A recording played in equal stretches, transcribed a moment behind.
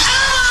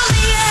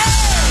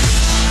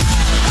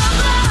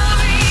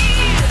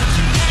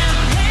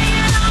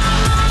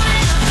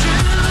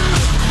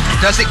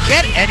Does it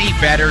get any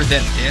better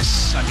than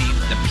this? I mean,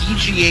 the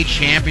PGA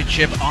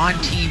Championship on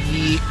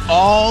TV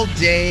all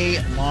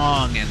day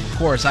long. And, of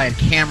course, I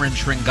had Cameron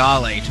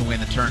Tringale to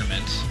win the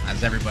tournament,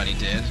 as everybody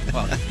did.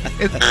 Well,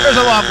 there's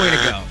a long way to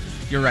go.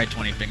 You're right,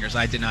 20 Fingers.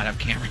 I did not have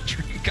Cameron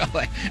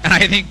Tringale. And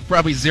I think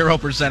probably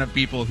 0% of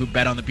people who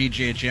bet on the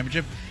PGA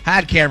Championship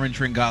had Cameron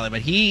Tringale.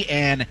 But he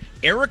and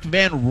Eric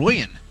Van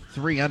Rooyen,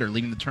 3 under,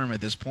 leading the tournament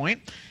at this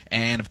point.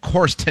 And, of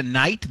course,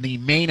 tonight, the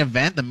main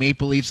event, the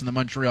Maple Leafs and the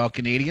Montreal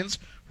Canadiens,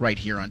 right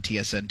here on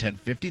TSN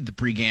 1050. The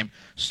pregame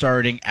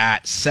starting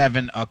at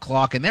 7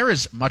 o'clock. And there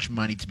is much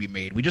money to be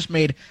made. We just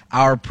made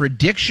our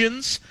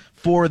predictions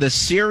for the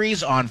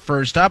series on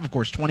First Up. Of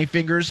course, 20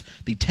 Fingers,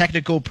 the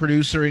technical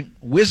producer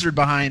wizard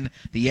behind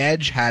the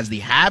Edge, has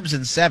the Habs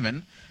in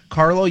 7.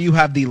 Carlo, you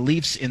have the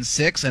Leafs in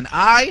 6. And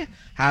I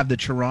have the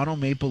Toronto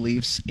Maple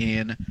Leafs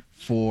in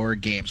 4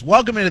 games.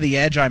 Welcome into the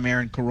Edge. I'm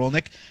Aaron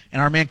Korolnik, and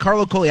our man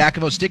Carlo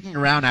Koliakovo sticking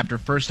around after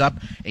First Up,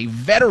 a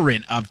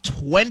veteran of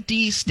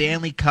 20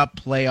 Stanley Cup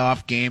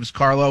playoff games.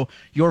 Carlo,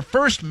 your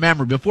first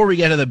memory, before we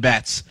get to the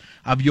bets,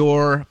 of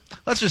your,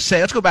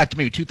 let's go back to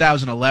maybe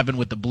 2011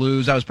 with the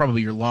Blues. That was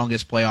probably your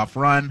longest playoff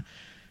run.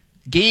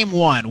 Game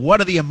 1,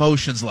 what are the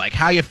emotions like?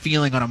 How are you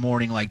feeling on a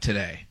morning like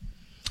today?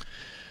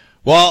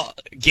 Well,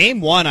 game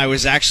 1, I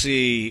was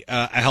actually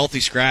a healthy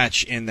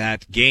scratch in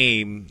that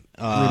game.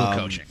 Brutal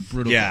coaching.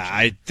 Yeah,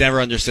 I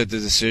never understood the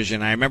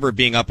decision. I remember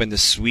being up in the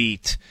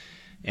suite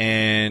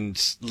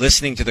and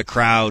listening to the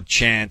crowd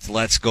chant,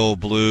 "Let's go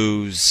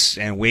Blues,"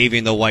 and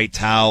waving the white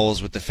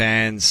towels with the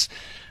fans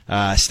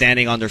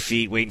standing on their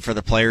feet, waiting for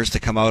the players to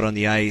come out on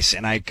the ice.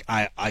 And I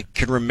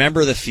could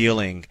remember the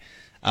feeling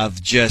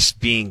of just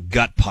being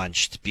gut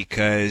punched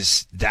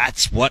because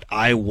that's what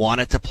I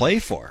wanted to play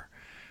for.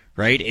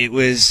 Right? It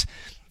was,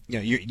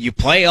 you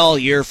play all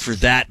year for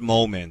that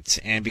moment.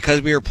 And because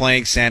we were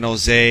playing San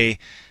Jose,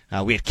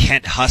 we had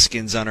Kent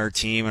Huskins on our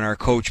team, and our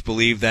coach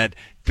believed that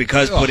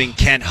because putting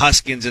Kent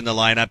Huskins in the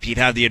lineup, he'd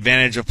have the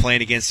advantage of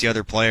playing against the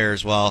other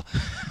players. Well,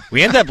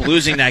 we ended up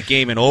losing that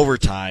game in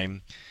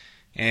overtime,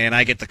 and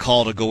I get the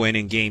call to go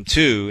in game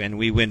 2, and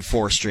we win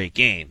 4 straight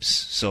games.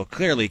 So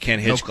clearly Ken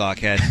Hitchcock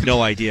had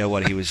no idea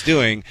what he was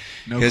doing,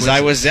 because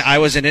I was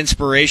an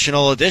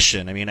inspirational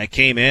addition. I mean, I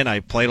came in, I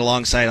played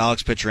alongside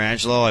Alex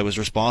Pietrangelo. I was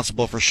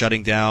responsible for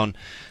shutting down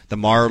the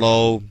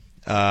Marleau,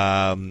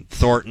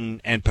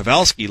 Thornton, and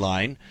Pavelski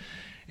line,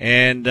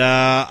 and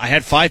I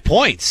had 5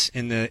 points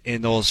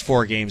in those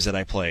 4 games that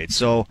I played.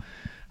 So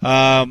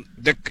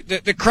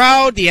the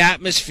crowd, the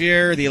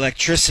atmosphere, the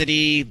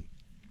electricity,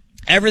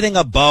 everything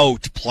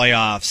about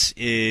playoffs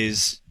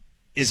is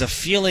a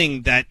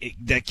feeling that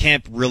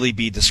can't really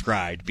be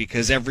described,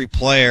 because every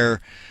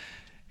player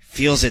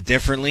feels it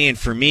differently. And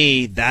for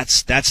me,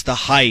 that's the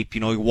hype.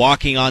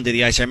 Walking onto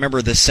the ice. I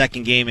remember the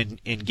second game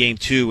in game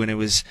 2 when it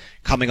was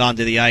coming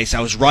onto the ice. I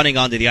was running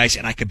onto the ice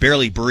and I could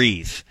barely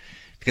breathe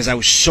because I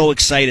was so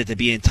excited to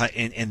be in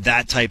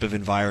that type of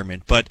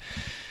environment. But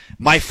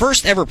my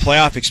first ever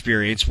playoff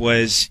experience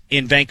was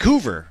in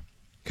Vancouver.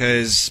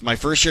 Because my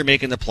first year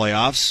making the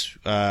playoffs,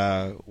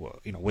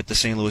 with the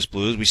St. Louis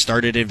Blues, we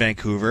started in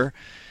Vancouver,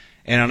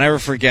 and I'll never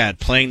forget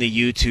playing the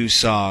U2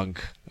 song,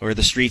 or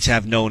 "The Streets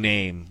Have No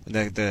Name."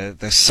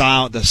 The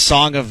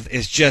song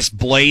is just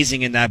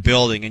blazing in that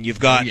building, and you've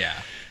got,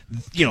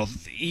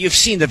 you've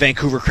seen the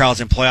Vancouver crowds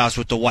in playoffs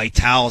with the white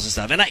towels and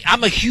stuff, and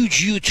I'm a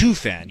huge U2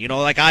 fan.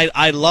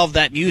 I love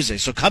that music.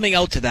 So coming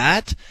out to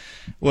that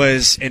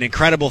was an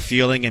incredible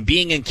feeling, and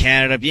being in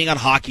Canada, being on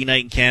Hockey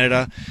Night in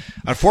Canada.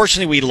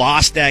 Unfortunately, we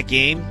lost that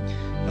game.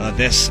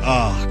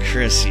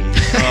 Chrissy.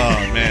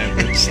 Oh, man.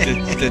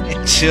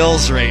 The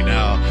chills right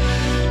now.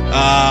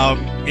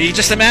 You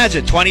just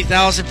imagine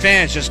 20,000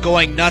 fans just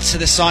going nuts to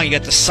this song. You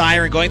got the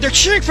siren going. They're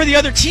cheering for the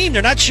other team.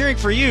 They're not cheering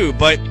for you,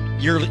 but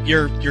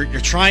you're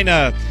trying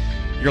to...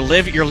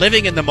 You're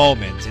living in the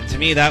moment, and to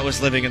me, that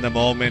was living in the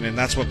moment, and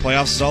that's what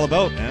playoffs is all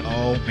about, man.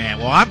 Oh man,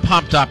 well, I'm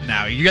pumped up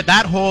now. You got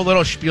that whole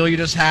little spiel you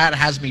just had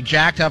has me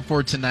jacked up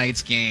for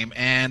tonight's game,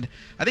 and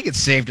I think it's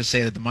safe to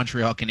say that the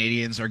Montreal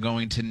Canadiens are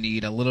going to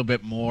need a little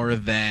bit more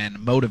than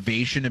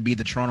motivation to beat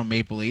the Toronto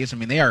Maple Leafs. I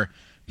mean, they are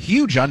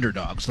huge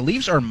underdogs. The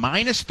Leafs are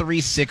minus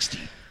 360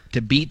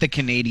 to beat the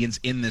Canadiens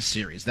in this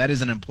series. That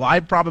is an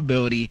implied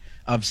probability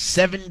of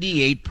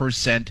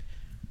 78%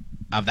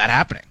 of that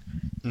happening.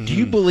 Mm-hmm. Do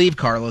you believe,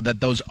 Carlo, that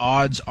those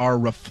odds are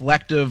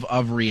reflective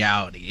of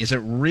reality? Is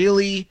it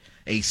really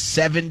a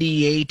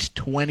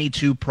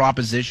 78-22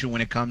 proposition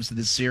when it comes to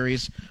this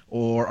series,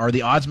 or are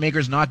the odds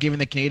makers not giving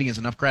the Canadiens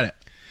enough credit?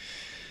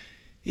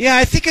 Yeah,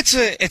 I think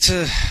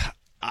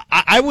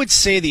I would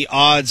say the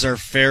odds are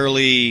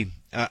fairly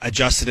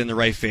adjusted in the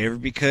right favor,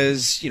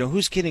 because,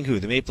 who's kidding who?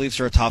 The Maple Leafs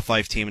are a top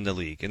 5 team in the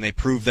league, and they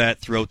proved that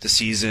throughout the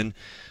season.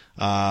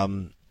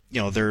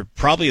 They're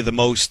probably the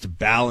most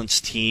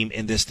balanced team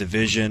in this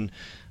division.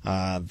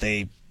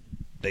 They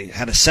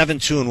had a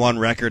 7-2-1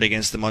 record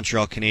against the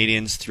Montreal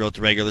Canadiens throughout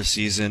the regular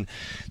season.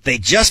 They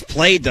just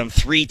played them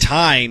 3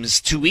 times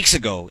 2 weeks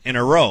ago in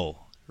a row,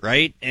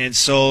 right? And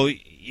so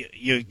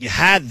you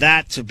had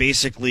that to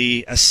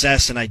basically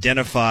assess and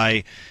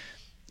identify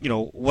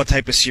what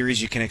type of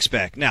series you can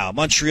expect. Now,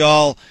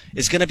 Montreal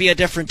is going to be a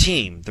different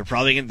team. They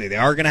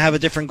are going to have a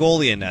different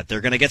goalie in that.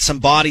 They're going to get some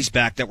bodies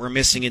back that we're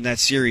missing in that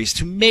series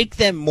to make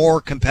them more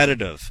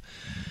competitive.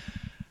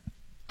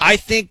 I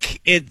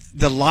think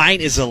the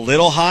line is a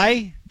little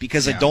high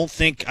because I don't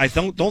think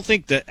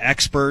the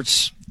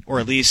experts, or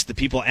at least the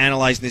people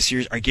analyzing this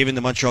series, are giving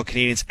the Montreal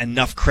Canadiens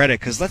enough credit.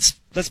 Because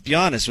let's be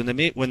honest,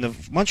 when the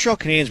Montreal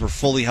Canadiens were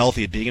fully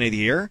healthy at the beginning of the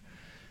year,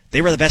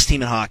 they were the best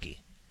team in hockey.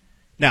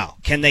 Now,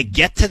 can they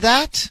get to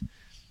that?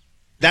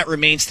 That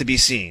remains to be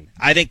seen.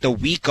 I think the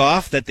week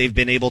off that they've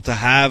been able to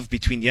have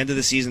between the end of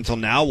the season until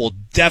now will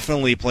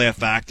definitely play a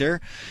factor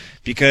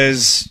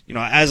because,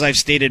 as I've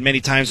stated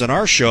many times on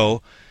our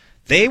show,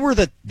 the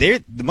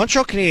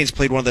Montreal Canadiens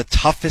played one of the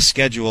toughest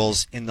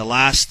schedules in the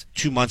last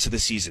 2 months of the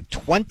season.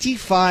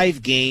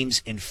 25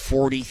 games in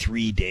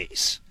 43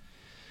 days.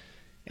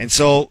 And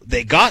so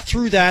they got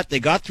through that. They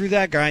got through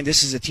that grind.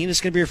 This is a team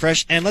that's going to be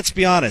refreshed. And let's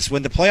be honest,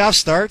 when the playoff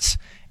starts,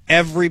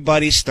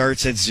 everybody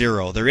starts at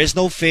zero. There is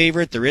no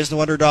favorite. There is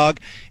no underdog.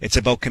 It's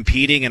about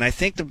competing, and I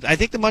think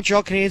the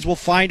Montreal Canadiens will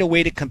find a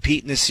way to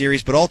compete in this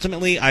series. But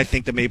ultimately, I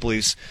think the Maple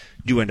Leafs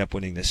do end up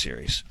winning this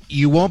series.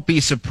 You won't be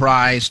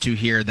surprised to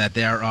hear that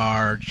there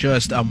are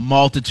just a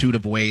multitude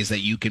of ways that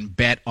you can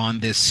bet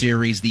on this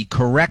series. The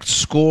correct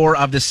score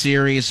of the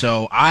series.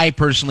 So I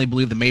personally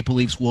believe the Maple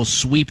Leafs will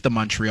sweep the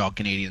Montreal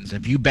Canadiens.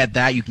 If you bet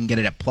that, you can get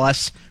it at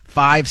plus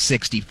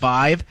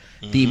 565.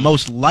 The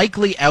most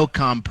likely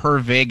outcome per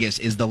Vegas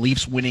is the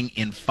Leafs winning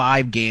in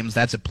 5 games.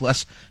 That's at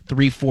plus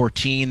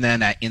 314.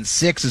 Then in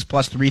 6 is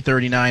plus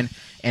 339.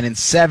 And in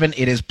 7,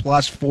 it is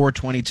plus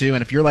 422.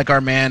 And if you're like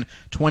our man,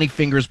 20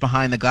 fingers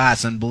behind the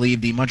glass, and believe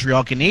the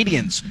Montreal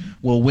Canadiens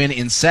will win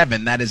in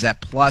 7, that is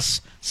at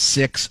plus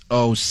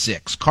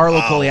 606. Carlo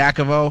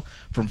Koliakovo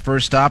from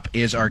First Up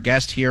is our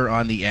guest here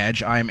on The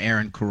Edge. I'm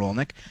Aaron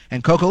Karolnik.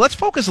 And Coco, let's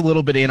focus a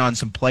little bit in on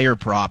some player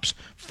props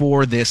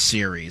for this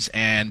series.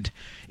 And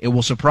it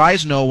will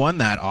surprise no one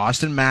that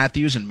Austin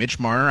Matthews and Mitch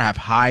Marner have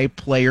high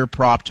player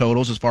prop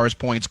totals as far as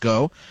points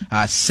go.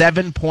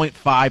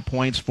 7.5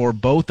 points for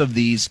both of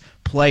these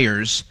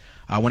players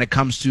when it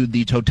comes to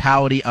the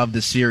totality of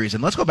the series.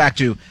 And let's go back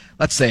to,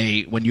 let's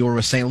say, when you were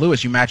with St.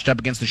 Louis, you matched up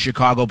against the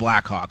Chicago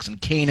Blackhawks,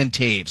 and Kane and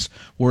Taves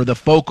were the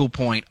focal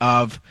point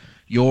of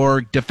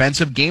your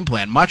defensive game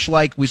plan, much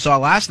like we saw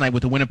last night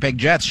with the Winnipeg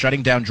Jets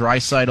shutting down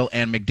Draisaitl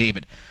and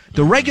McDavid.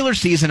 The regular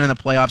season and the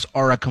playoffs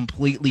are a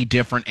completely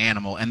different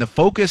animal, and the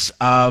focus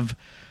of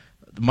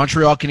the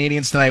Montreal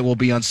Canadiens tonight will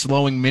be on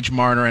slowing Mitch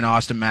Marner and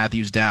Austin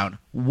Matthews down.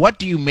 What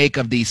do you make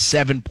of the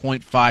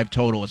 7.5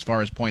 total as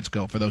far as points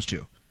go for those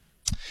two?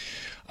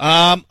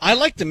 I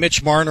like the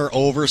Mitch Marner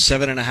over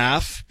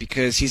 7.5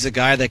 because he's a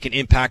guy that can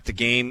impact the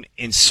game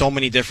in so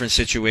many different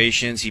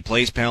situations. He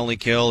plays penalty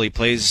kill. He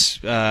plays,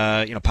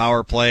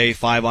 power play,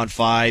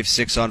 5-on-5,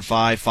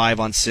 6-on-5,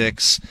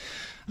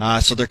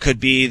 5-on-6. So there could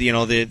be,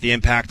 the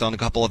impact on a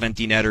couple of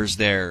empty netters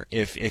there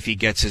if he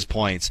gets his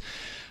points.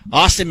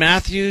 Austin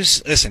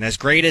Matthews, listen, as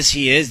great as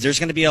he is, there's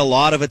going to be a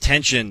lot of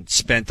attention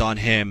spent on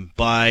him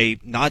by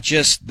not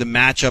just the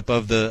matchup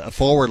of the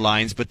forward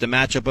lines, but the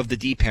matchup of the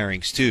D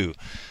pairings too.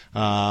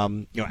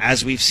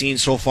 As we've seen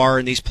so far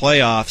in these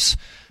playoffs,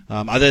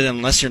 other than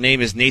unless your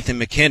name is Nathan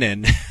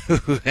McKinnon,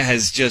 who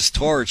has just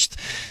torched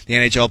the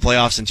NHL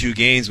playoffs in 2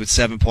 games with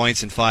 7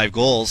 points and 5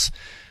 goals,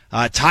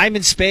 time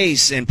and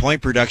space and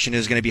point production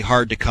is going to be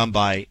hard to come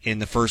by in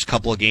the first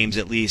couple of games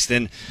at least.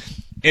 And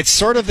it's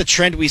sort of the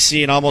trend we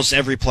see in almost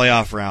every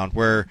playoff round,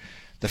 where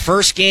the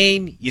first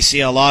game you see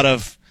a lot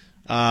of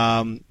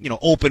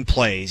open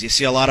plays, you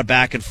see a lot of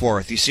back and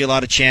forth, you see a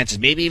lot of chances,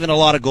 maybe even a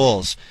lot of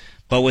goals.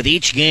 But with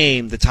each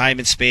game, the time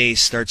and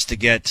space starts to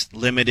get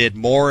limited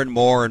more and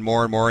more and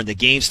more and more, and the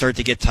games start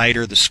to get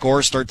tighter, the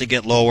scores start to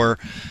get lower.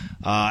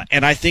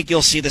 And I think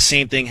you'll see the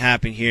same thing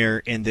happen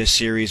here in this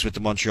series with the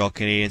Montreal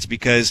Canadiens,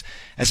 because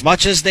as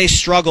much as they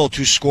struggle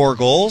to score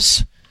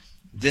goals,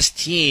 this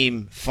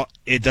team,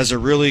 it does a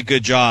really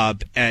good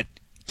job at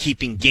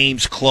keeping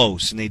games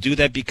close, and they do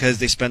that because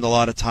they spend a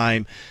lot of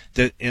time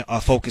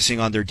focusing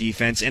on their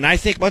defense. And I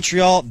think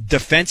Montreal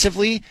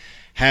defensively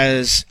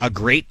has a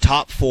great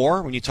top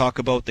 4 when you talk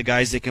about the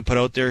guys they can put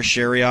out there: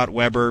 Chariot,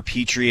 Weber,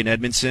 Petrie, and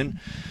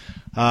Edmondson.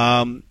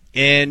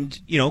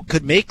 And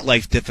could make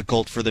life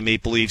difficult for the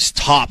Maple Leafs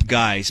top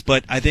guys.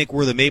 But I think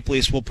where the Maple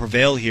Leafs will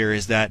prevail here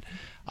is that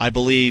I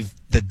believe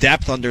the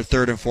depth on their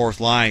third and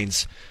fourth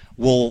lines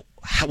will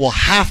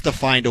have to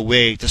find a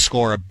way to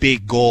score a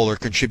big goal or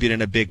contribute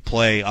in a big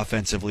play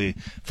offensively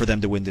for them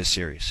to win this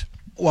series.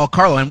 Well,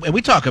 Carlo, and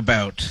we've talked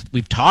about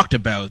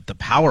the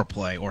power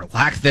play or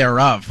lack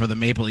thereof for the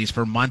Maple Leafs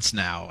for months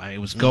now. It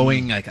was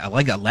going like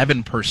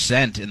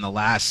 11% in the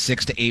last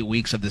 6 to 8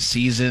 weeks of the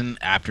season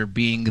after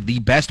being the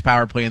best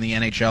power play in the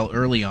NHL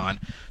early on.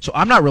 So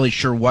I'm not really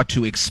sure what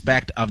to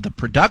expect of the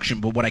production,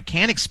 but what I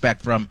can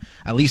expect from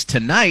at least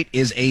tonight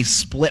is a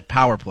split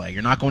power play.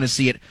 You're not going to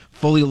see it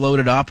fully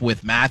loaded up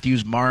with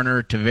Matthews,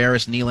 Marner,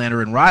 Tavares,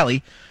 Nylander, and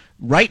Riley.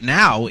 right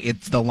now,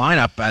 it's the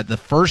lineup. The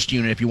first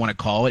unit, if you want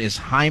to call it, is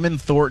Hyman,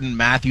 Thornton,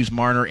 Matthews,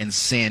 Marner, and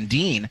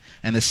Sandin.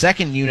 And the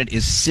second unit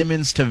is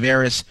Simmons,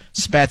 Tavares,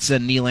 Spezza,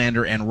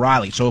 Nylander, and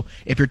Riley. So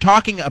if you're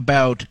talking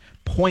about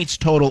points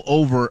total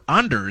over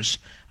unders,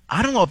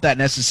 I don't know if that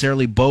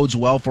necessarily bodes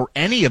well for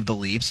any of the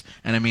Leafs.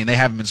 And I mean, they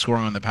haven't been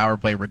scoring on the power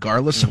play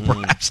regardless, so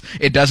perhaps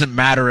it doesn't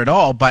matter at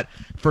all. But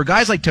for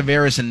guys like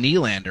Tavares and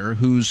Nylander,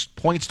 whose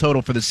points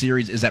total for the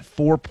series is at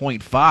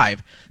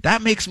 4.5,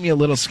 that makes me a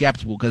little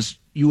skeptical, because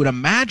you would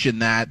imagine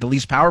that the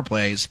Leafs power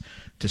plays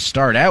to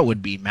start out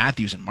would be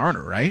Matthews and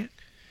Marner, right?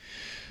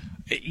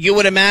 You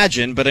would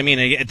imagine, but I mean,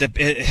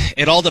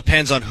 it all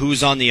depends on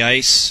who's on the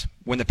ice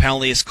when the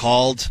penalty is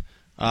called.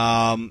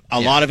 A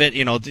lot of it,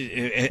 you know,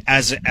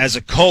 as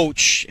a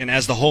coach and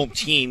as the home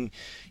team,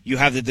 you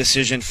have the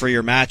decision for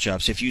your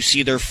matchups. If you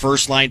see their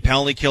first line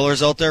penalty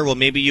killers out there, well,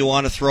 maybe you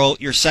want to throw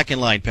your second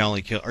line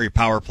penalty kill or your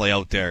power play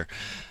out there.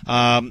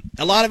 A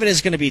lot of it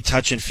is going to be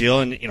touch and feel,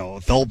 and you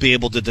know they'll be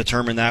able to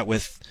determine that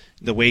with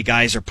the way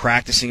guys are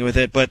practicing with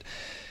it. But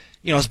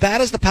you know, as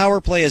bad as the power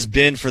play has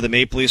been for the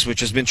Maple Leafs, which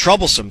has been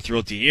troublesome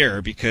throughout the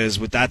year, because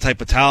with that type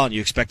of talent,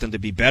 you expect them to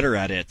be better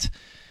at it.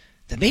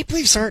 The Maple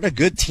Leafs aren't a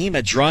good team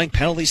at drawing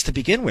penalties to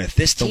begin with.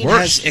 This team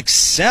has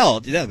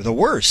excelled. Yeah, the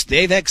worst.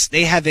 They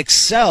have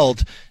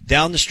excelled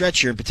down the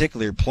stretch here, in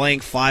particular, playing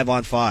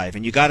 5-on-5.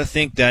 And you got to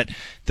think that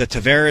the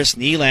Tavares,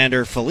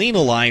 Nylander,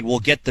 Foligno line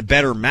will get the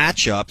better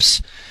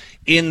matchups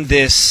in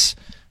this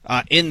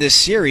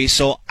series.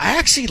 So I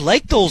actually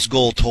like those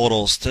goal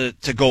totals to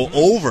go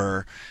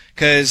over,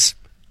 because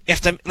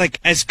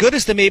as good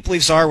as the Maple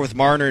Leafs are with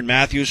Marner and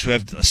Matthews, who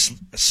have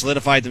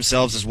solidified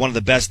themselves as one of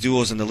the best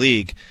duos in the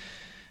league,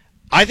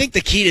 I think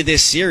the key to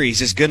this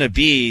series is going to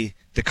be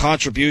the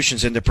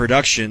contributions and the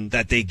production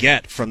that they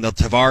get from the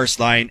Tavares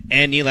line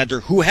and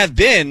Nylander, who have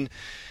been,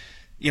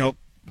 you know,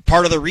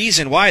 part of the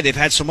reason why they've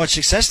had so much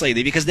success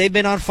lately, because they've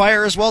been on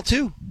fire as well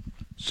too.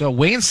 So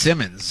Wayne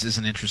Simmons is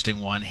an interesting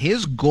one.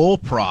 His goal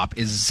prop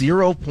is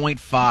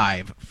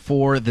 0.5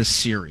 for the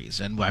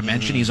series. And I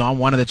mentioned he's on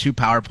one of the two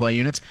power play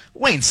units.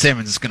 Wayne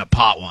Simmons is going to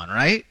pot one,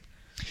 right?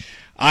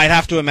 I'd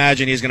have to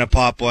imagine he's going to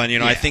pop one. You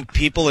know, yeah. I think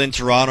people in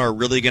Toronto are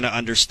really going to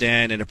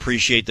understand and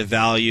appreciate the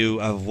value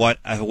of what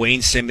a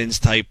Wayne Simmons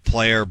type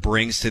player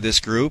brings to this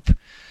group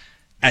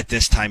at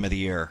this time of the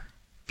year,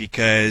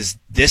 because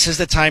this is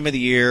the time of the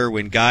year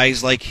when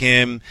guys like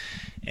him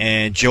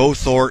and Joe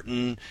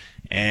Thornton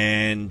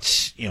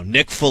and, you know,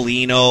 Nick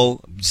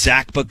Foligno,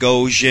 Zach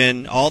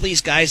Bogosian, all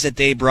these guys that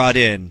they brought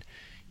in,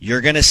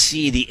 you're going to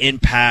see the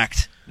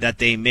impact that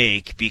they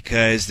make,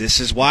 because this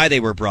is why they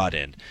were brought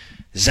in.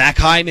 Zach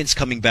Hyman's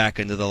coming back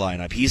into the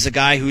lineup. He's a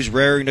guy who's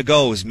raring to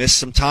go, has missed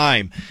some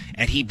time,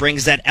 and he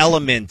brings that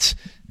element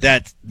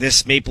that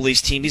this Maple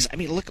Leafs team is. I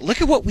mean,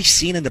 look at what we've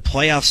seen in the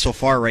playoffs so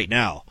far right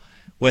now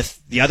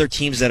with the other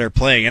teams that are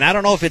playing. And I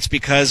don't know if it's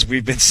because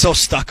we've been so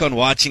stuck on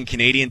watching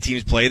Canadian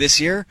teams play this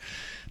year,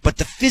 but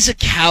the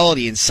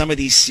physicality in some of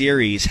these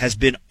series has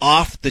been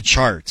off the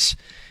charts.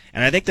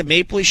 And I think the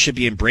Maple Leafs should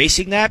be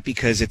embracing that,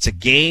 because it's a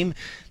game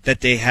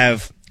that they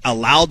have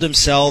allowed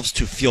themselves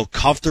to feel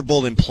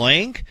comfortable in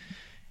playing.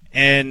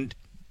 And,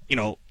 you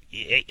know,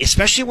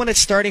 especially when it's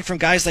starting from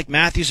guys like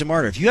Matthews and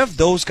Marner. If you have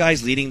those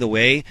guys leading the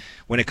way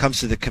when it comes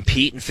to the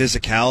compete and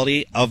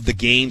physicality of the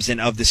games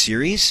and of the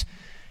series,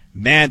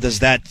 man, does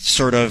that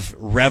sort of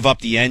rev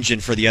up the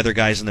engine for the other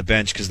guys on the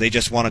bench, because they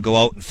just want to go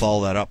out and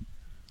follow that up.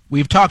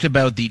 We've talked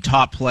about the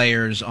top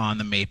players on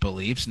the Maple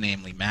Leafs,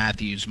 namely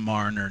Matthews,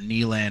 Marner,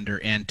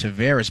 Nylander, and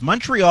Tavares.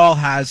 Montreal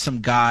has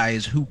some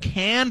guys who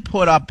can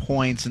put up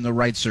points in the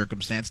right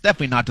circumstance.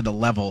 Definitely not to the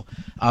level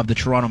of the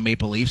Toronto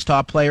Maple Leafs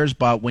top players,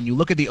 but when you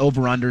look at the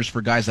over-unders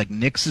for guys like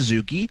Nick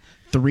Suzuki,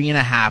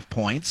 3.5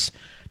 points.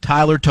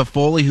 Tyler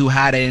Toffoli, who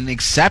had an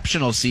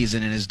exceptional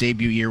season in his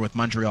debut year with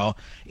Montreal,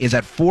 is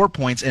at 4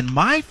 points. And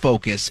my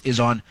focus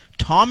is on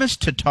Thomas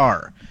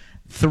Tatar.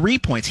 3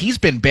 points. He's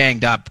been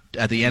banged up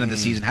at the end of the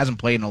season, hasn't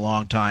played in a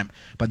long time.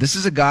 But this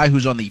is a guy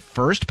who's on the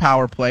first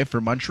power play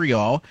for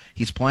Montreal.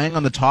 He's playing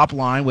on the top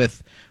line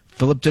with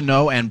Philip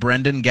Deneau and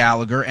Brendan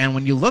Gallagher. And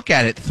when you look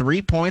at it,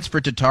 3 points for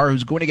Tatar,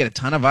 who's going to get a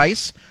ton of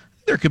ice,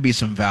 there could be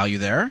some value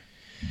there.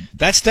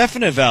 That's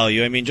definite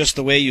value. I mean, just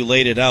the way you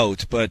laid it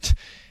out. But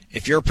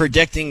if you're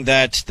predicting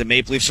that the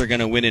Maple Leafs are going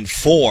to win in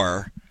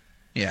 4,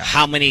 yeah,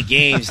 how many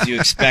games do you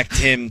expect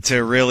him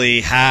to really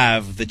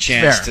have the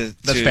chance to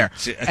That's fair.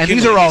 And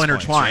these are all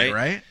intertwined, points,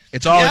 right?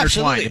 It's all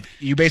intertwined.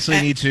 If you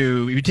basically need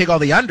to, if you take all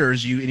the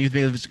unders, and you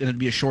think it's going to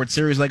be a short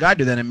series like I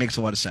do, then it makes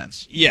a lot of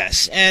sense.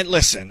 Yes, and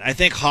listen, I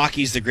think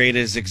hockey's the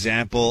greatest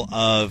example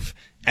of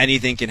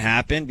anything can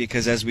happen,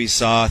 because as we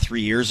saw 3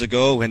 years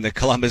ago when the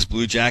Columbus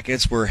Blue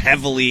Jackets were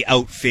heavily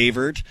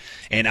outfavored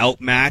and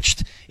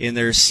outmatched in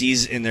their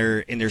season,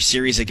 in their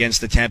series against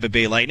the Tampa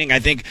Bay Lightning, I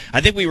think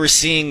we were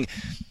seeing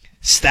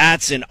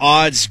stats and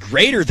odds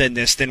greater than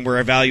this than we're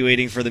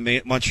evaluating for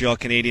the Montreal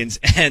Canadiens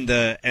and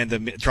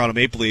the Toronto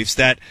Maple Leafs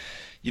that,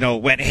 you know,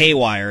 went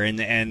haywire, and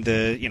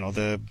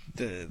the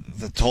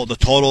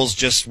totals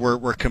just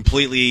were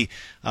completely,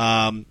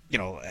 you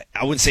know,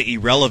 I wouldn't say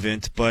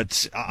irrelevant,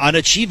 but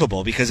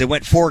unachievable, because it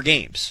went 4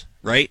 games.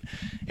 right?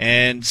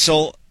 And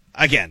so,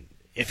 again,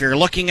 if you're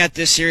looking at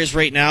this series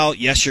right now,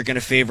 yes, you're going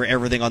to favor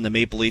everything on the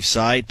Maple Leaf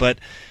side, but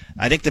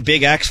I think the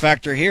big X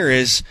factor here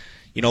is,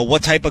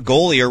 what type of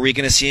goalie are we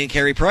going to see in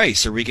Carey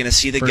Price? Are we going to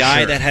see the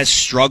guy that has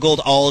struggled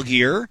all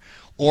year?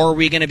 Or are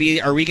we going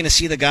to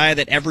see the guy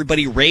that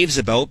everybody raves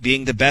about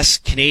being the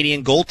best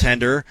Canadian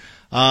goaltender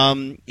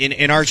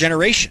in our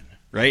generation,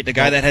 right? The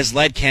guy that has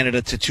led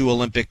Canada to 2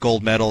 Olympic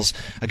gold medals,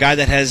 a guy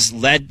that has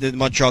led the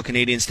Montreal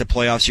Canadiens to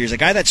playoff series, a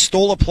guy that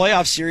stole a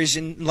playoff series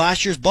in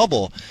last year's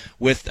bubble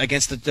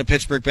against the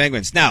Pittsburgh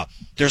Penguins. Now,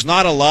 there's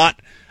not a lot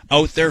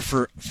out there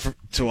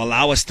to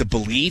allow us to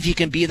believe he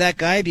can be that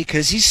guy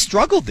because he's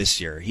struggled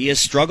this year. He has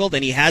struggled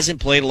and he hasn't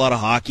played a lot of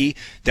hockey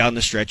down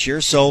the stretch here.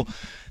 So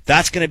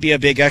that's going to be a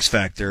big X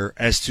factor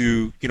as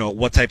to,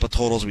 what type of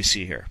totals we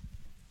see here.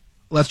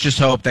 Let's just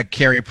hope that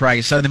Carey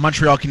Price, the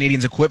Montreal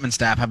Canadiens equipment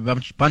staff, have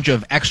a bunch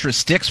of extra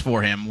sticks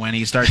for him when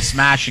he starts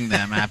smashing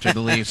them after the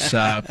Leafs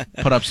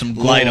put up some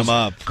goals. Light him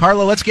up.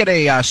 Carlo, let's get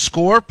a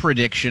score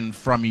prediction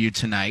from you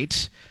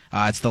tonight.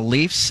 It's the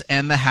Leafs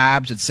and the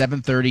Habs at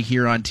 7:30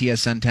 here on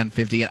TSN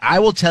 1050. And I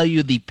will tell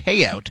you the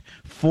payout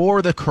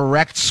for the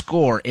correct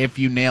score if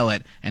you nail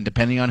it. And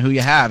depending on who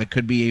you have, it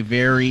could be a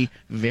very,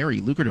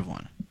 very lucrative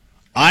one.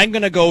 I'm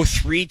going to go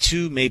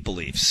 3-2 Maple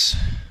Leafs.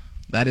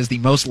 That is the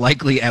most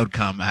likely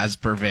outcome as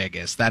per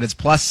Vegas. That is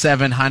plus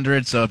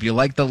 700. So if you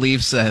like the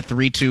Leafs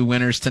 3-2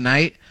 winners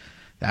tonight,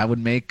 that would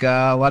make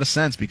a lot of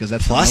sense because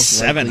that's plus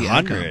the most likely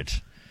 700.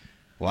 Outcome.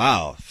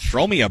 Wow.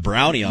 Throw me a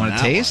brownie on that Want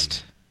a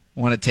taste?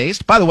 Want a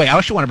taste? By the way, I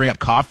actually want to bring up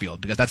Caulfield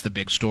because that's the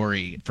big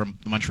story from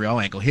the Montreal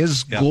angle.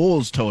 His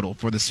goals total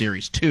for the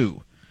series,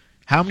 2.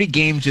 How many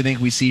games do you think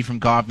we see from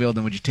Caulfield,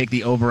 and would you take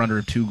the over-under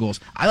of 2 goals?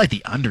 I like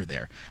the under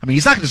there. I mean,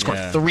 he's not going to score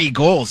 3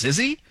 goals, is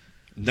he?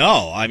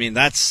 No, I mean,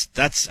 that's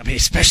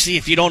especially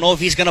if you don't know if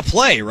he's going to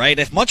play, right?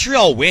 If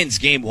Montreal wins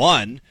game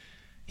 1,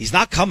 he's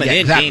not coming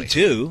in game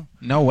 2.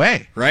 No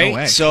way. Right? No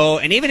way. So,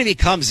 and even if he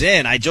comes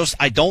in, I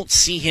don't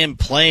see him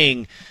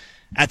playing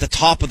at the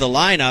top of the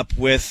lineup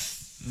with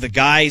the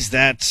guys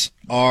that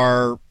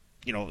are,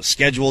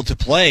 scheduled to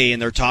play in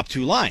their top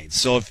 2 lines.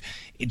 So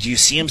do you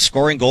see him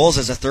scoring goals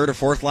as a 3rd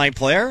or 4th line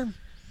player?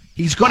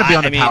 He's going to be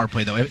on the power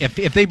play, though.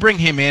 If they bring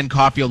him in,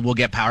 Caulfield will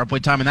get power play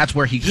time, and that's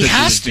where he could do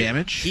his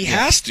damage. He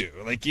has to.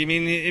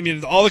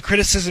 All the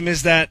criticism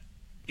is that,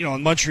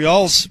 in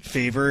Montreal's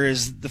favor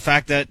is the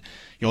fact that,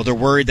 they're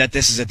worried that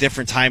this is a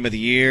different time of the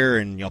year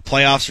and,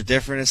 playoffs are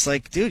different. It's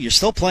like, dude, you're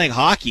still playing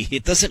hockey.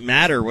 It doesn't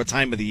matter what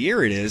time of the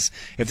year it is.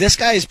 If this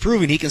guy is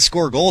proven he can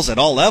score goals at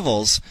all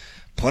levels,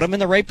 put him in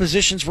the right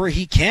positions where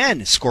he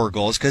can score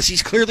goals because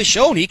he's clearly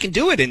shown he can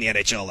do it in the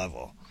NHL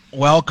level.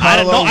 Well,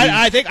 Carlo,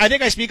 I think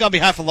I speak on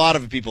behalf of a lot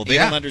of people. They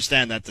don't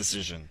understand that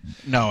decision.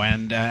 No,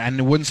 and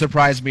it wouldn't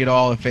surprise me at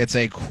all if it's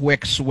a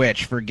quick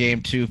switch for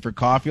Game 2 for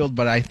Caulfield,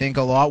 but I think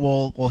a lot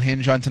will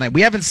hinge on tonight.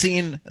 We haven't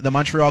seen the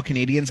Montreal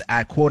Canadiens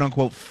at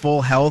quote-unquote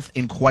full health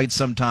in quite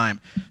some time.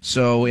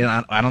 So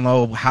I don't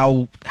know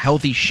how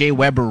healthy Shea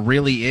Weber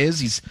really is.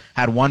 He's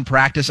had 1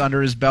 practice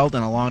under his belt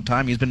in a long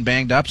time. He's been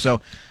banged up.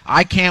 So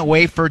I can't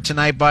wait for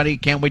tonight, buddy.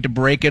 Can't wait to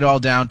break it all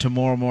down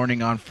tomorrow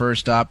morning on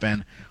First Up,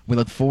 and we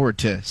look forward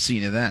to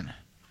seeing you then.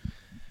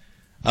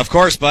 Of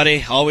course,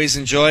 buddy. Always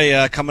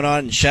enjoy coming on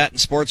and chatting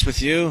sports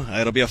with you.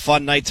 It'll be a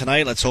fun night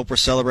tonight. Let's hope we're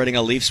celebrating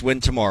a Leafs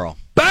win tomorrow.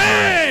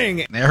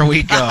 Bang! There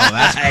we go.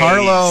 That's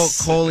Carlo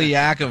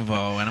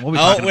Koliakovo. And we'll be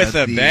out talking with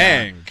about a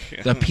bang.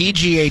 The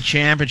PGA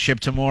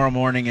Championship tomorrow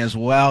morning as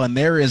well. And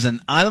there is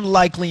an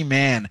unlikely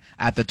man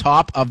at the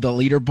top of the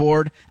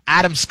leaderboard.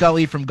 Adam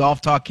Scully from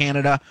Golf Talk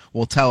Canada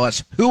will tell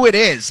us who it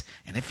is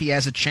and if he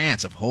has a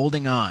chance of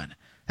holding on.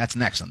 That's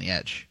next on The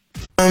Edge.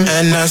 And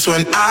that's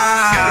when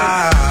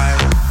I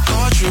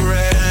thought you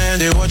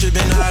read what you've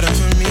been hiding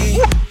from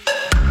me.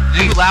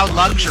 The Loud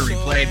Luxury,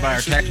 played by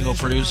our technical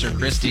producer,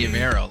 Christy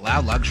Avero.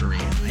 Loud Luxury.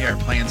 They are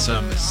playing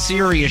some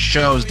serious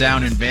shows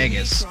down in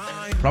Vegas.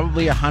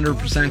 Probably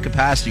 100%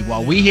 capacity.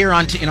 While we here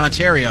in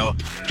Ontario,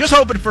 just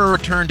hoping for a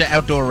return to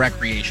outdoor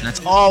recreation.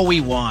 That's all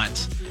we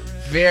want.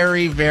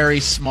 Very, very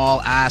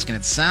small ask. And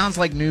it sounds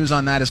like news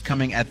on that is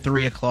coming at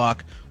 3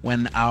 o'clock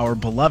when our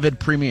beloved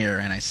premier,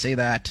 and I say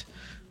that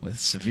with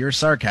severe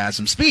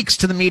sarcasm, speaks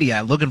to the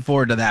media. Looking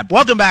forward to that.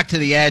 Welcome back to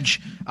The Edge.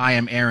 I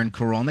am Aaron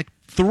Korolnik.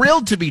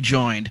 Thrilled to be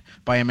joined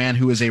by a man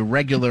who is a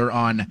regular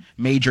on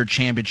major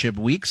championship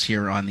weeks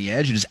here on The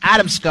Edge. It is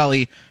Adam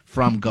Scully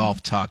from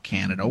Golf Talk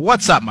Canada.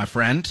 What's up, my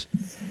friend?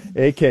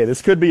 AK,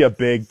 this could be a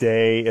big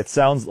day. It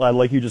sounds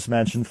like you just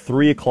mentioned,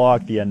 3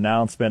 o'clock, the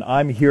announcement.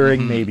 I'm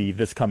hearing maybe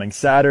this coming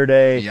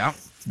Saturday. Yeah.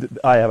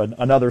 I have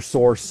another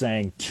source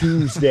saying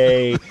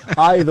Tuesday,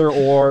 either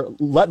or.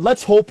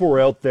 Let's hope we're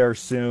out there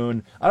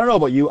soon. I don't know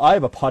about you. I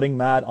have a putting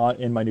mat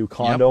in my new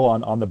condo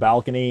on the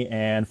balcony,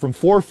 and from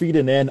 4 feet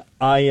and in,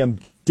 I am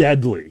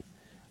deadly.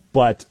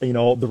 But,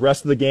 the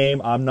rest of the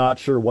game, I'm not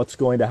sure what's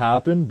going to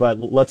happen, but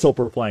let's hope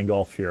we're playing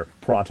golf here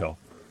pronto.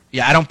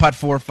 Yeah, I don't putt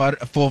full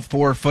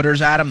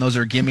 4-footers, Adam. Those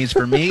are gimmies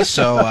for me.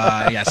 So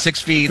yeah,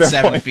 6 feet, Fair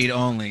 7 point. feet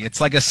only. It's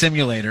like a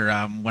simulator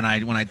when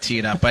I tee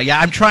it up. But yeah,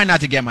 I'm trying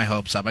not to get my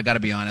hopes up. I got to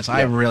be honest.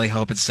 I really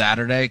hope it's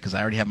Saturday because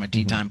I already have my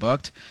tee time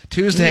booked.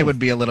 Tuesday would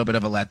be a little bit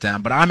of a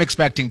letdown, but I'm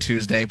expecting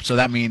Tuesday, so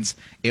that means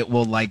it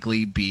will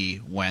likely be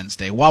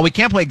Wednesday. While we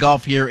can't play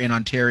golf here in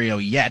Ontario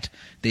yet,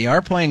 they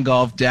are playing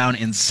golf down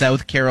in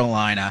South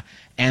Carolina.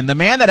 And the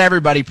man that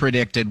everybody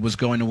predicted was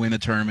going to win the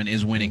tournament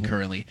is winning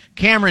currently.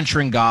 Cameron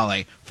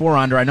Tringale, 4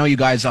 under. I know you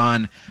guys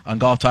on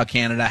Golf Talk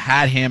Canada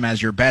had him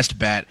as your best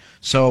bet.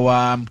 So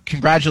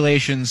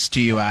congratulations to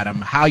you,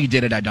 Adam. How you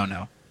did it, I don't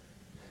know.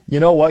 You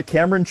know what?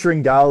 Cameron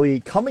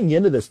Tringale, coming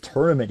into this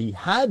tournament, he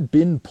had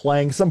been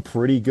playing some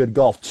pretty good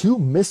golf. 2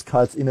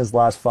 miscuts in his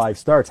last 5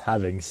 starts.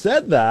 Having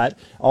said that,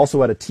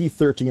 also had a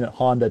T13 at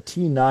Honda,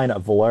 T9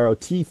 at Valero,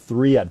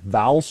 T3 at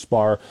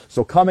Valspar.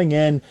 So coming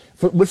in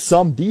with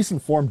some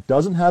decent form,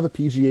 doesn't have a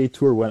PGA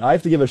Tour win. I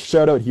have to give a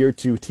shout out here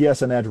to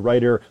TSN Edge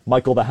writer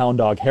Michael the Hound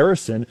Dog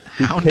Harrison,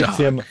 who picked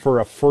him for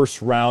a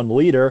first round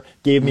leader,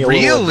 gave me a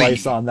little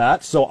advice on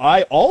that. So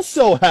I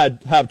also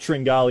have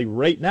Tringale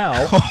right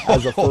now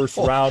as a first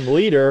round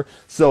leader.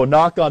 So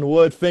knock on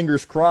wood,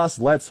 fingers crossed,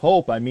 let's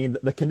hope. I mean,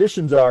 the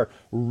conditions are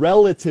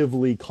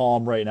relatively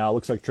calm right now. It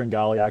looks like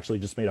Tringale actually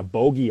just made a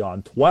bogey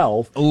on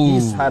 12. Ooh.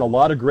 He's had a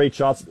lot of great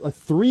shots,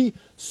 3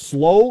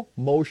 slow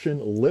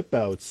motion lip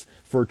outs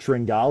for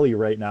Tringale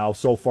right now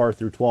so far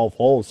through 12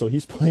 holes. So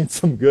he's playing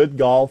some good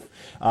golf.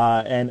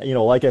 And, you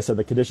know, like I said,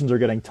 the conditions are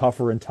getting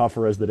tougher and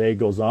tougher as the day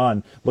goes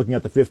on. Looking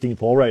at the 15th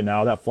hole right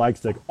now, that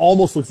flagstick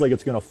almost looks like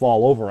it's going to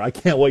fall over. I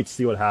can't wait to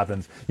see what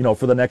happens, you know,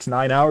 for the next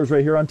 9 hours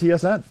right here on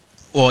TSN.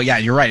 Well, yeah,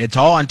 you're right. It's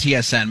all on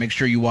TSN. Make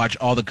sure you watch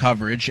all the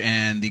coverage,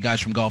 and the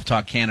guys from Golf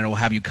Talk Canada will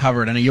have you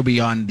covered. I know you'll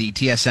be on the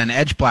TSN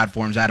Edge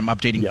platforms, Adam,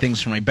 updating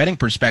things from a betting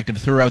perspective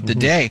throughout the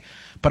day.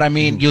 But, I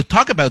mean, you'll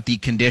talk about the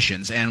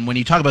conditions, and when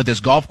you talk about this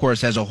golf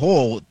course as a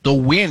whole, the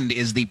wind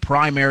is the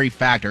primary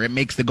factor. It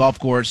makes the golf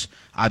course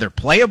either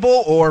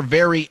playable or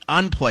very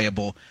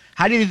unplayable.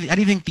 How do you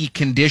think the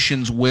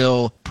conditions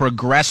will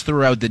progress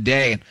throughout the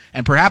day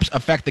and perhaps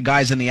affect the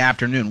guys in the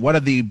afternoon? What are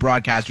the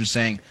broadcasters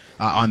saying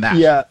on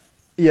that?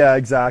 Yeah,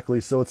 exactly.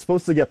 So it's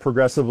supposed to get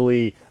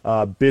progressively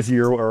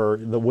busier, or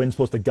the wind's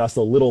supposed to gust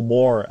a little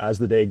more as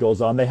the day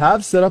goes on. They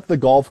have set up the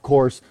golf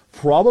course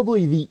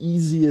probably the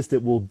easiest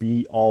it will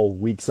be all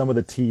week. Some of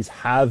the tees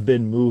have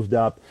been moved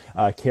up.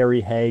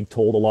 Kerry Haig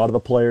told a lot of the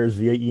players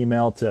via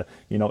email to,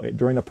 you know,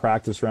 during the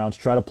practice rounds,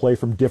 try to play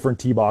from different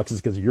tee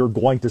boxes because you're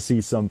going to see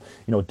some,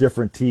 you know,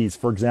 different tees.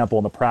 For example,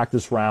 in the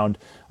practice round,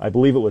 I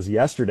believe it was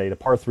yesterday, the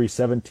par 3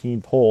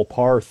 17th hole,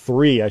 par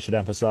 3, I should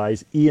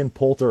emphasize, Ian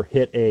Poulter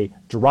hit a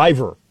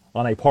driver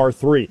on a par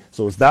 3.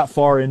 So it's that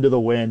far into the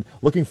wind.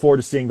 Looking forward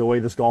to seeing the way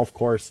this golf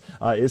course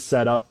is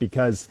set up,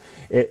 because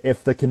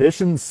if the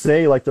conditions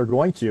say like they're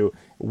going to,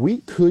 we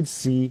could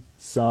see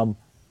some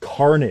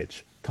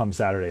carnage come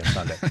Saturday and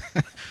Sunday.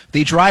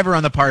 The driver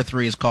on the par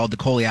 3 is called the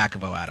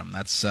Koliakovo, Adam.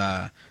 That's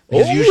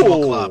his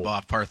usual club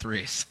off par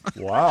 3s.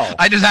 Wow.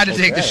 I just had to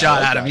take the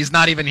shot like at him. that. He's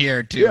not even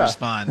here to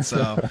respond,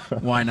 so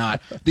why not?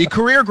 The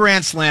career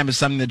Grand Slam is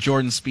something that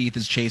Jordan Spieth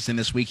is chasing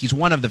this week. He's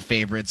one of the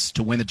favorites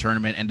to win the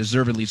tournament, and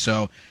deservedly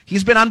so.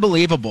 He's been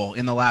unbelievable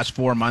in the last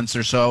 4 months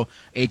or so.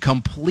 A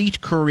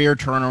complete career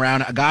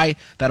turnaround, a guy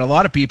that a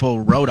lot of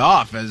people wrote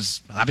off as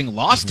having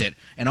lost it,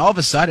 and all of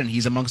a sudden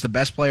he's amongst the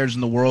best players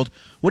in the world.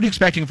 What are you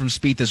expecting from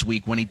Spieth this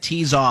week when he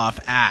tees off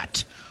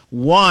at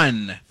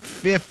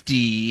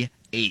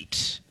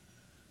 158?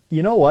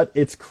 You know what?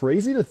 It's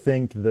crazy to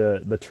think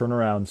the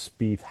turnaround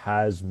Spieth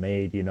has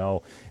made, you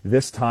know,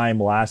 this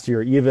time last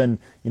year, even,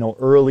 you know,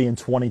 early in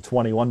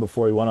 2021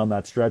 before he went on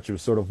that stretch. It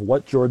was sort of,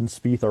 what Jordan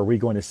Spieth are we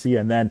going to see?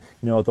 And then,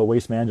 you know, at the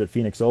Waste Management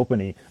Phoenix Open,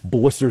 he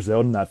blisters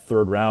out in that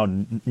 3rd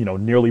round, you know,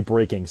 nearly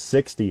breaking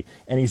 60.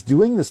 And he's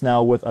doing this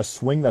now with a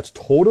swing that's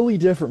totally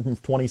different from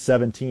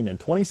 2017. In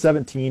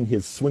 2017,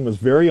 his swing was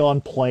very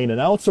on plane, and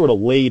now it's sort of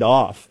laid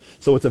off.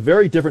 So it's a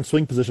very different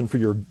swing position for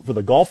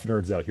the golf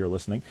nerds out here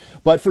listening.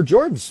 But for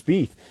Jordan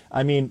Spieth,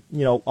 I mean,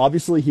 you know,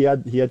 obviously he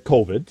had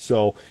COVID,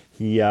 so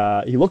he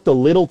looked a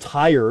little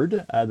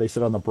tired, they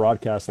said on the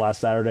broadcast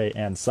last Saturday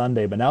and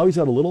Sunday, but now he's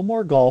got a little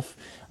more golf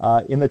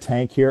in the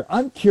tank here.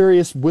 I'm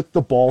curious with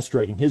the ball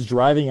striking. His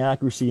driving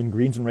accuracy and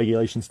greens and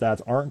regulation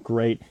stats aren't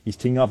great. He's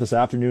teeing off this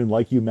afternoon,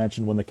 like you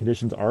mentioned, when the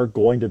conditions are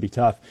going to be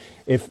tough.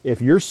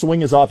 If your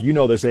swing is off, you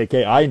know this, AK,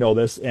 I know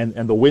this, and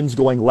the wind's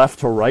going left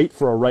to right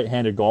for a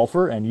right-handed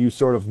golfer, and you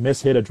sort of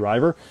mishit a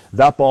driver,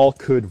 that ball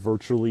could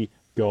virtually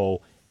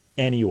go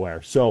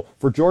anywhere. So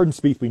for Jordan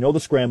Spieth, we know the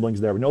scrambling's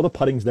there, we know the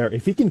putting's there.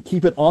 If he can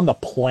keep it on the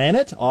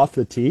planet off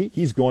the tee,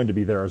 he's going to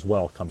be there as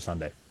well come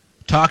Sunday.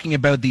 Talking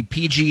about the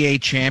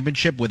PGA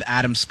Championship with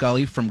Adam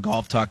Scully from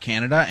Golf Talk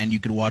Canada, and you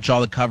can watch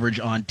all the coverage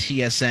on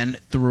TSN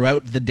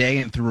throughout the day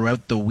and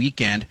throughout the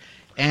weekend.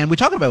 And we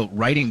talk about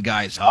writing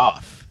guys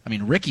off. I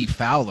mean, Ricky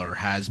Fowler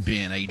has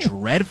been a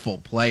dreadful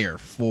player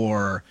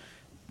for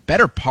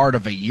better part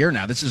of a year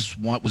now. This is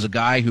what was a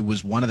guy who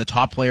was one of the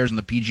top players on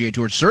the PGA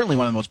Tour, certainly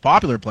one of the most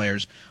popular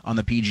players on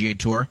the PGA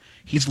Tour.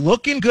 He's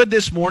looking good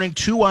this morning,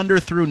 2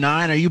 under through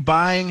 9. Are you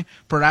buying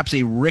perhaps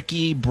a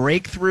Rickie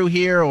breakthrough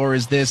here, or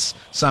is this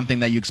something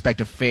that you expect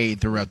to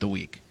fade throughout the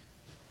week?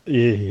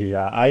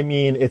 Yeah, I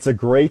mean, it's a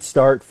great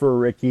start for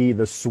Rickie.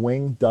 The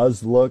swing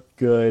does look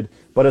good,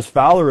 but as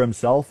Fowler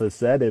himself has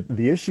said,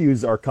 the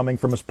issues are coming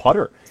from his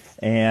putter.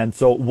 And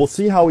so we'll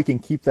see how we can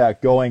keep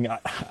that going.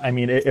 I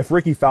mean, if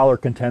Rickie Fowler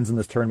contends in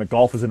this tournament,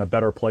 golf is in a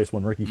better place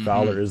when Rickie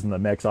Fowler is in the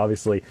mix.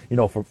 Obviously,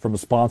 from a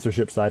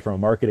sponsorship side, from a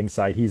marketing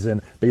side, he's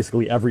in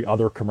basically every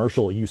other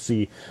commercial you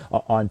see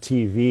on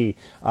TV.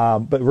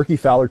 But Rickie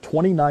Fowler,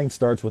 29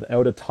 starts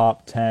without a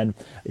top 10.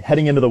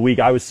 Heading into the week,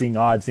 I was seeing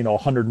odds,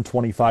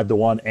 125 to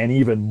 1 and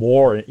even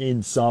more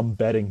in some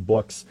betting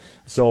books.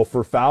 So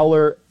for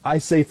Fowler, I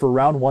say for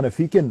round 1, if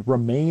he can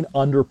remain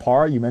under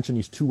par, you mentioned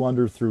he's 2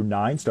 under through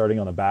 9, starting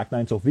on the back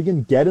 9. So if he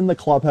can get in the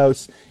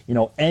clubhouse,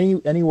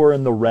 anywhere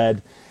in the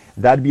red,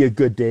 that'd be a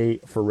good day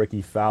for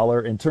Rickie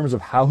Fowler. In terms of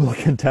how he'll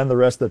contend the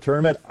rest of the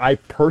tournament, I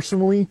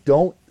personally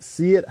don't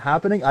see it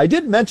happening. I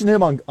did mention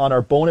him on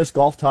our bonus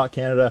Golf Talk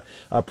Canada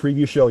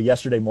preview show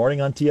yesterday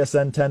morning on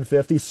TSN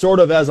 1050, sort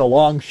of as a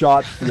long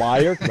shot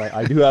flyer.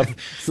 I do have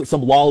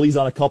some lollies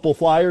on a couple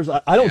flyers.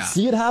 I don't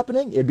see it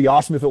happening. It'd be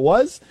awesome if it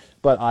was,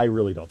 but I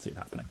really don't see it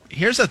happening.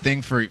 Here's the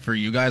thing for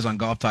you guys on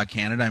Golf Talk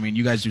Canada. I mean,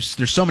 you guys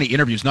there's so many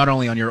interviews, not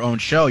only on your own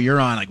show, you're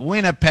on like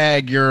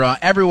Winnipeg, you're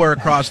everywhere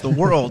across the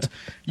world.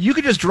 You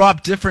could just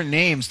drop different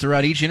names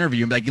throughout each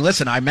interview. Like,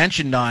 listen, I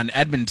mentioned on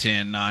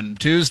Edmonton on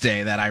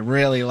Tuesday that I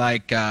really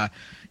like,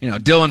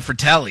 Dylan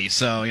Fratelli.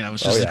 So, it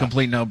was just a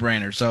complete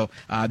no-brainer. So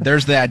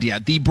there's the idea.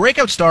 The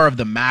breakout star of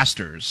the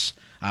Masters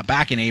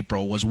back in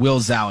April was Will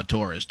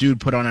Zalatoris. Dude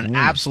put on an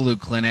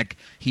absolute clinic.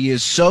 He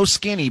is so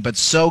skinny but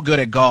so good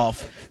at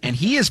golf, and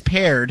he is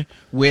paired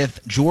with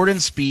Jordan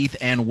Spieth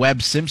and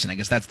Webb Simpson. I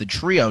guess that's the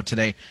trio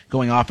today,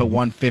 going off at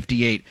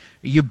 158. Are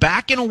you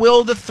backing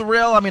Will the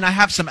thrill? I mean, I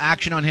have some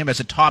action on him as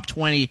a top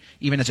 20,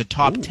 even as a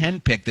top 10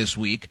 pick this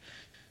week.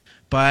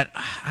 But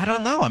I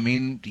don't know. I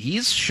mean,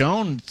 he's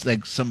shown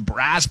like some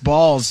brass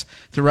balls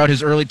throughout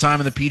his early time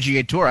in the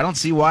PGA Tour. I don't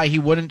see why he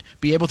wouldn't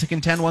be able to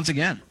contend once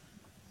again.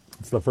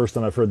 It's the first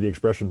time I've heard the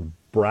expression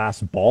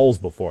brass balls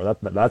before.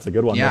 That's a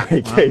good one. Yeah,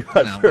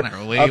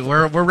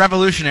 we're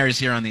revolutionaries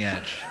here on the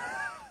Edge.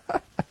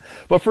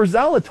 But for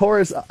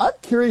Zalatoris, I'm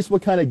curious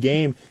what kind of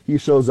game he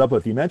shows up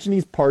with. You mentioned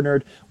he's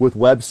partnered with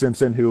Webb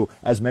Simpson, who,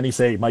 as many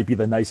say, might be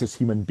the nicest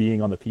human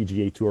being on the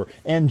PGA Tour,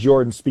 and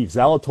Jordan Spieth.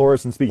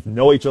 Zalatoris and Spieth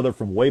know each other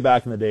from way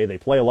back in the day. They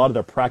play a lot of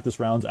their practice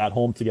rounds at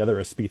home together,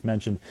 as Spieth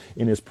mentioned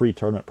in his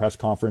pre-tournament press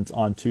conference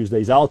on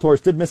Tuesday.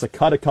 Zalatoris did miss a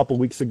cut a couple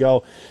weeks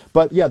ago,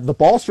 but yeah, the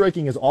ball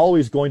striking is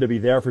always going to be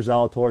there for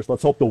Zalatoris.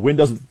 Let's hope the wind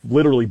doesn't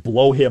literally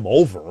blow him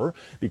over,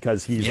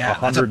 because he's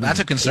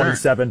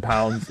 127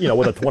 pounds,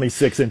 with a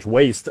 26-inch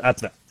waist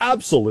at the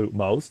absolute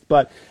most.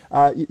 But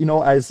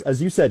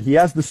as you said, he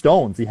has the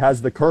stones, he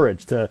has the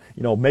courage to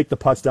make the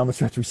putts down the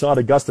stretch. We saw at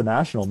Augusta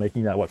National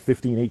making that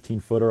 18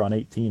 footer on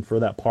 18 for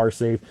that par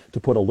save to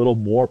put a little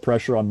more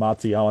pressure on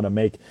Matsuyama to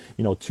make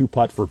 2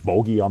 putt for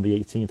bogey on the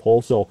 18th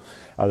hole. So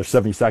the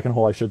 72nd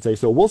hole, I should say.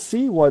 So we'll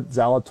see what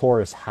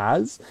Zalatoris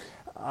has.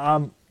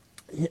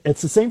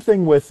 It's the same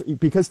thing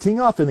because teeing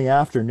off in the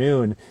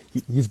afternoon,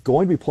 he's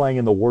going to be playing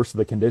in the worst of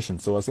the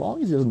conditions. So as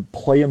long as he doesn't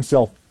play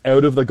himself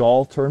out of the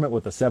golf tournament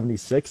with a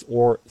 76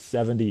 or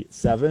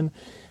 77,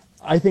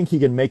 I think he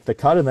can make the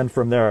cut. And then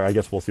from there, I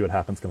guess we'll see what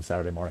happens come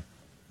Saturday morning.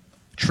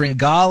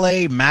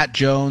 Tringale, Matt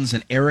Jones,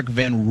 and Eric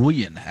Van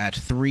Rooyen at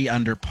 3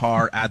 under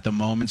par at the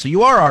moment. So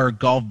you are our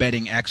golf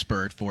betting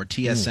expert for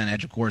TSN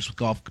Edge, of course, with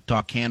Golf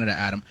Talk Canada,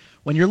 Adam.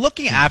 When you're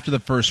looking after the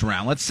first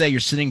round, let's say you're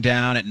sitting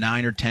down at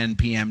 9 or 10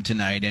 p.m.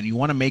 tonight and you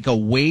want to make a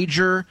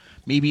wager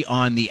maybe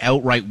on the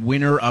outright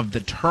winner of the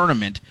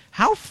tournament,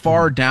 how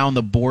far down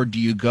the board do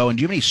you go, and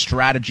do you have any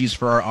strategies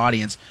for our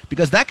audience?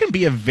 Because that can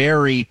be a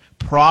very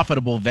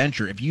profitable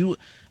venture. If you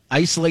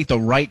isolate the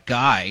right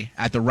guy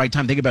at the right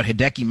time, think about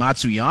Hideki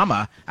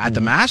Matsuyama at the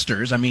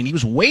Masters. I mean, he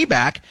was way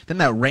back, then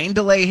that rain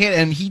delay hit,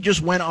 and he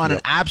just went on an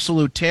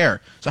absolute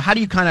tear. So how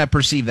do you kind of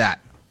perceive that?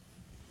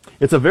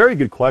 It's a very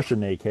good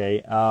question,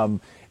 AK.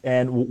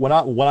 And when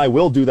I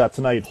will do that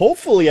tonight,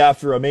 hopefully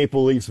after a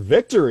Maple Leafs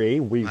victory,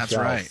 we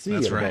shall see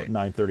at about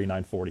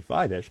 9:30,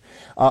 9:45-ish.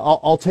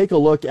 I'll take a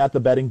look at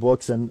the betting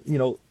books, and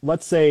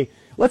let's say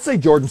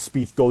Jordan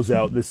Spieth goes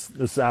out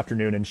this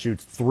afternoon and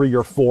shoots 3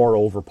 or 4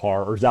 over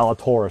par, or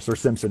Zalatoris or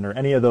Simpson or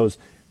any of those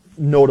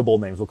notable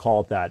names, we'll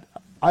call it that.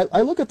 I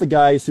look at the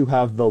guys who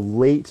have the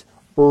late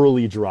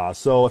early draw.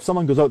 So if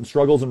someone goes out and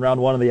struggles in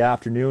round 1 in the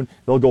afternoon,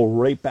 they'll go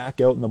right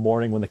back out in the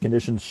morning when the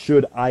conditions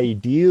should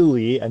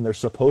ideally, and they're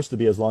supposed to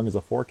be, as long as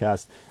the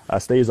forecast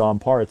stays on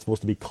par, it's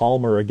supposed to be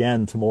calmer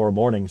again tomorrow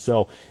morning.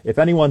 So if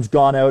anyone's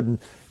gone out and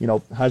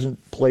hasn't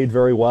played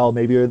very well,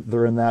 maybe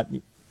they're in that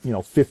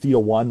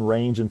 50-1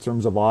 range in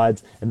terms of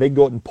odds, and they can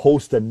go out and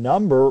post a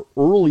number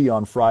early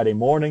on Friday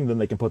morning. Then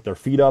they can put their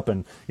feet up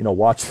and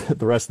watch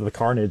the rest of the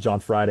carnage on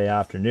Friday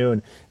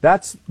afternoon.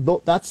 That's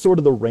sort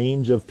of the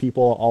range of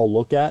people I'll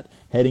look at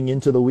heading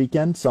into the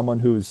weekend. Someone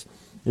who's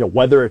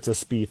whether it's a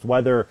Spieth,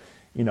 whether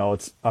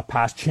it's a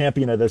past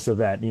champion of this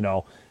event,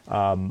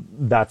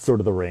 that's sort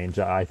of the range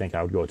I think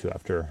I would go to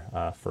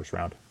after first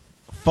round.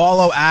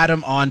 Follow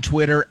Adam on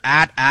Twitter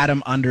at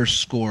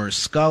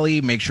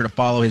Adam_Scully. Make sure to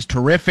follow his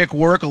terrific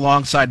work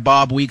alongside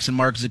Bob Weeks and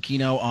Mark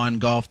Zucchino on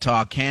Golf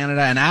Talk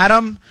Canada. And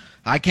Adam,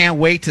 I can't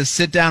wait to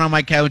sit down on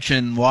my couch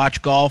and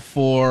watch golf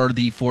for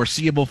the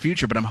foreseeable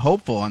future, but I'm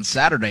hopeful on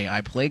Saturday.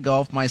 I play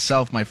golf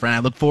myself, my friend. I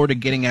look forward to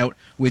getting out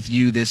with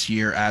you this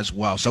year as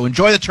well. So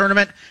enjoy the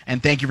tournament,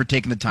 and thank you for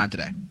taking the time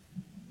today.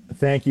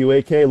 Thank you,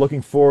 AK.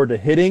 Looking forward to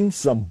hitting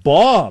some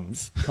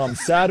bombs come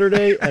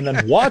Saturday and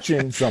then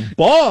watching some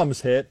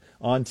bombs hit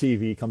on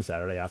TV come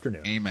Saturday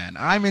afternoon. Amen.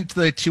 I'm into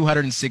the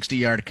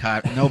 260-yard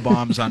cut. No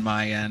bombs on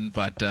my end,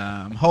 but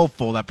I'm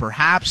hopeful that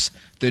perhaps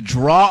the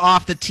draw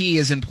off the tee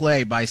is in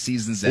play by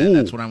season's end.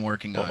 That's what I'm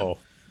working on. Uh-oh.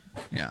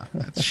 Yeah,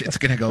 it's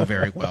going to go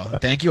very well.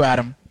 Thank you,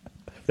 Adam.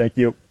 Thank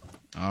you.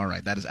 All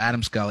right, that is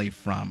Adam Scully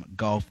from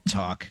Golf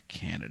Talk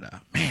Canada.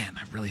 Man,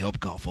 I really hope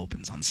golf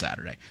opens on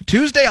Saturday.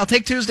 Tuesday, I'll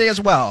take Tuesday as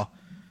well,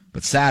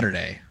 but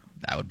Saturday,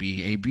 that would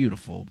be a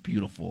beautiful,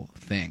 beautiful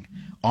thing.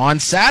 On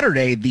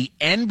Saturday, the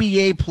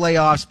NBA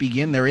playoffs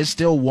begin. There is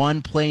still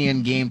one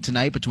play-in game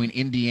tonight between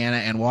Indiana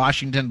and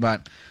Washington,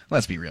 but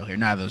let's be real here.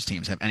 None of those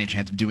teams have any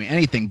chance of doing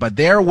anything, but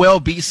there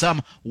will be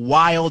some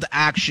wild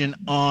action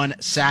on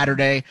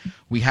Saturday.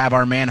 We have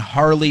our man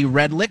Harley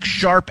Redlick,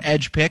 Sharp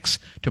Edge Picks,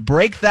 to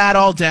break that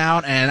all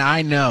down, and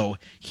I know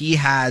he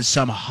has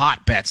some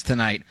hot bets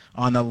tonight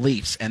on the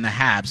Leafs and the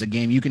Habs, a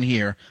game you can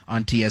hear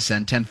on TSN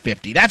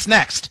 1050. That's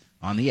next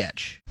on The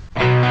Edge.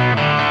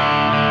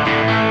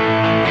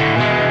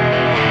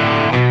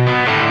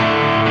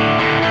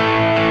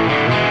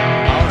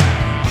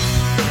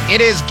 It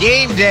is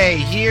game day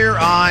here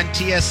on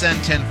TSN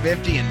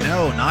 1050, and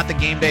no, not the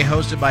game day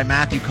hosted by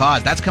Matthew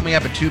Cause. That's coming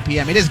up at 2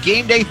 p.m. It is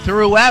game day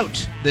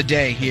throughout the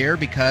day here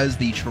because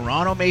the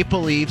Toronto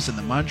Maple Leafs and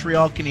the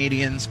Montreal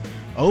Canadiens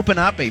open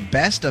up a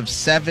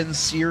best-of-7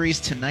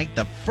 series tonight.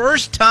 The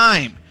first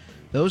time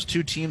those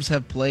two teams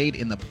have played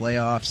in the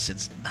playoffs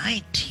since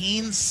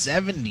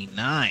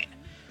 1979.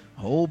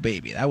 Oh,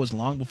 baby, that was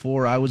long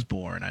before I was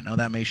born. I know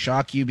that may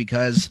shock you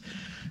because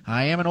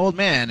I am an old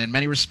man in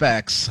many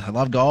respects. I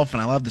love golf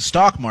and I love the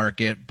stock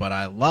market, but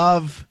I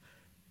love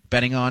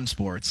betting on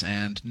sports.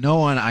 And no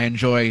one I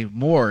enjoy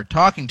more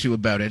talking to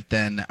about it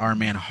than our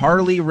man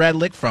Harley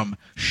Redlick from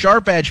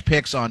Sharp Edge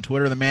Picks on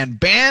Twitter, the man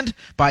banned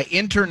by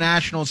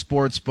international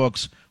sports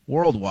books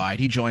worldwide.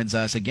 He joins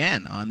us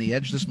again on The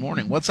Edge this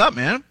morning. What's up,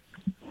 man?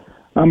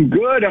 I'm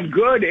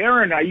good,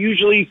 Aaron. I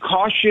usually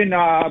caution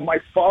my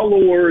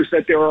followers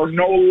that there are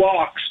no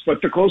locks,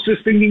 but the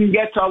closest thing you can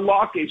get to a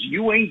lock is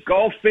you ain't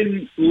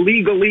golfing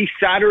legally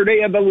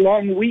Saturday of the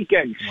long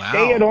weekend. Wow.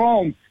 Stay at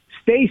home.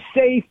 Stay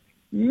safe.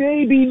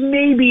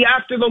 Maybe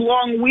after the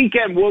long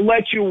weekend, we'll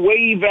let you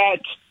wave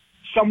at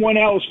someone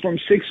else from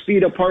 6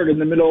 feet apart in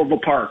the middle of a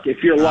park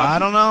if you're lucky. I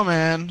don't know,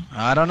 man.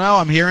 I don't know.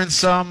 I'm hearing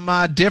some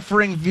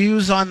differing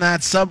views on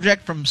that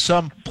subject from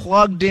some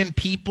plugged-in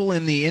people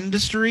in the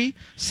industry.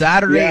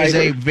 Saturday is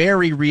a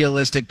very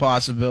realistic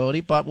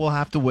possibility, but we'll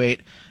have to wait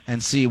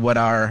and see what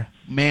our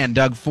man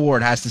Doug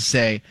Ford has to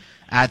say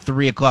at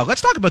 3 o'clock.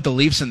 Let's talk about the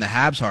Leafs and the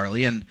Habs,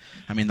 Harley. And,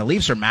 I mean, the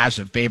Leafs are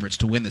massive favorites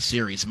to win the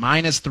series.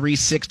 Minus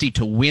 360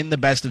 to win the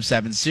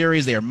best-of-7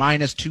 series. They are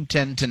minus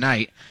 210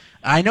 tonight.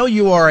 I know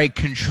you are a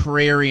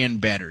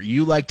contrarian bettor.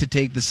 You like to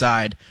take the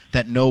side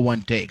that no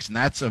one takes, and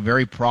that's a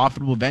very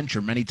profitable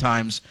venture many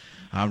times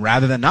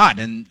rather than not.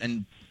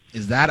 And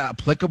is that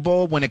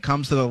applicable when it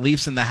comes to the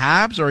Leafs and the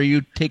Habs, or are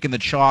you taking the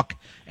chalk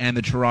and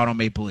the Toronto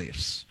Maple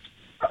Leafs?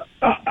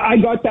 I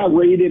got that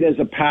rated as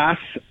a pass.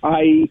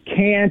 I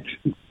can't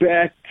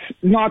bet,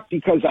 not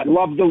because I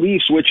love the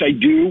Leafs, which I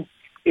do.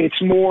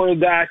 It's more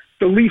that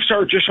the Leafs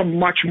are just a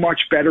much,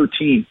 much better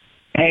team.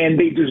 And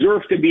they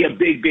deserve to be a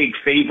big, big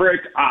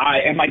favorite.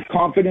 Am I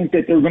confident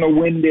that they're going to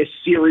win this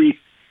series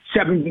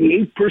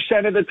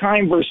 78% of the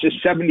time versus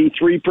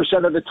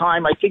 73% of the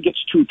time? I think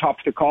it's too tough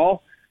to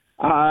call.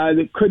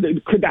 Could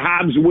the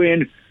Habs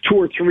win 2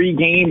 or 3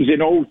 games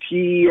in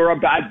OT or a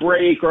bad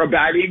break or a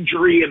bad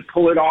injury and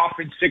pull it off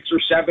in 6 or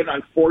 7?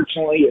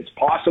 Unfortunately, it's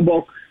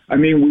possible. I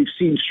mean, we've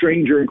seen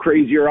stranger and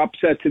crazier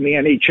upsets in the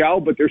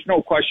NHL, but there's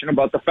no question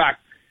about the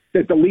fact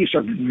that the Leafs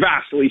are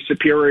vastly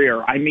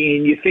superior. I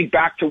mean, you think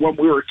back to when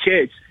we were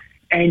kids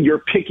and you're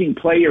picking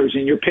players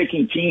and you're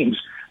picking teams.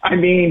 I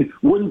mean,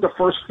 wouldn't the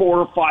first 4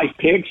 or 5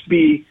 picks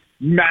be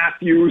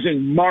Matthews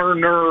and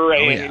Marner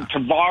and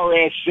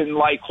Tavares and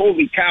like,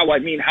 holy cow, I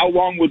mean, how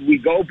long would we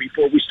go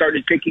before we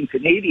started picking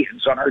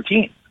Canadians on our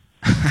team?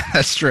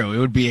 That's true. It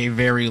would be a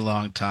very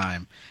long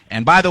time.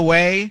 And by the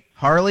way,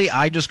 Harley,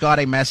 I just got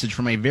a message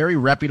from a very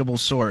reputable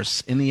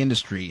source in the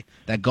industry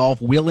that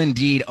golf will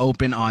indeed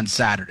open on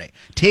Saturday.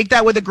 Take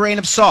that with a grain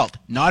of salt.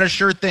 Not a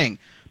sure thing,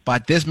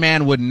 but this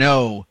man would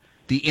know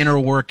the inner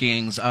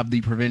workings of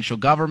the provincial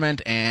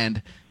government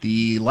and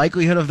the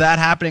likelihood of that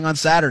happening on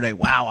Saturday.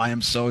 Wow, I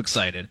am so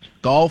excited.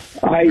 Golf,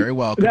 very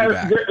well.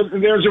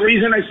 There's a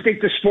reason I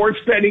stick to sports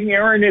betting,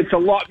 Aaron. It's a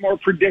lot more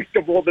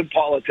predictable than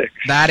politics.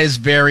 That is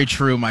very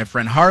true, my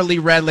friend. Harley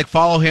Redlick,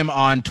 follow him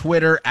on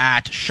Twitter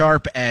at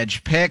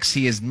SharpEdgePicks.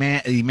 He is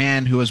the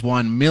man who has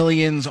won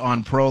millions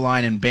on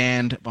Proline and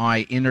banned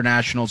by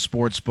international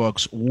sports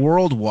books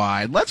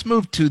worldwide. Let's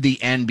move to the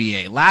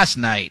NBA. Last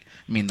night,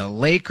 the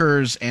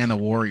Lakers and the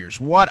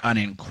Warriors. What an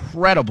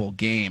incredible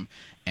game.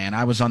 And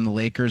I was on the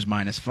Lakers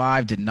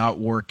 -5. Did not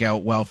work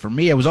out well for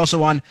me. I was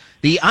also on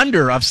the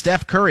under of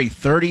Steph Curry,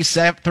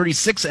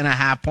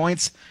 36.5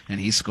 points,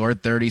 and he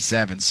scored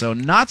 37. So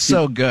not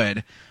so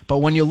good. But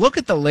when you look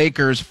at the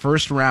Lakers'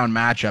 first-round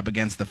matchup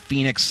against the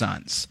Phoenix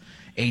Suns,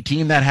 a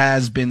team that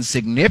has been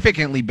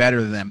significantly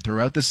better than them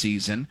throughout the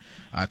season,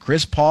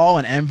 Chris Paul,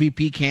 an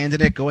MVP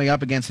candidate, going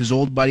up against his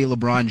old buddy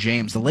LeBron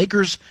James. The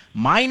Lakers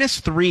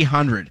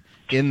 -300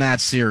 in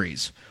that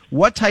series.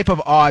 What type of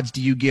odds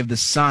do you give the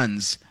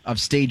Suns of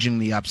staging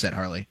the upset,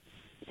 Harley?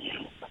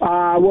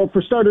 Well,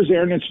 for starters,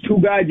 Aaron, it's too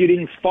bad you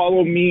didn't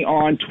follow me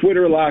on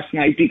Twitter last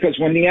night, because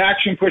when the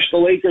action pushed the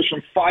Lakers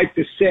from 5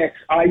 to 6,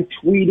 I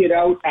tweeted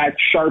out at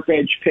Sharp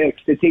Edge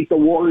Picks to take the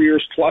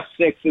Warriors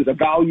 +6 as a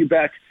value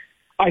bet.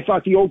 I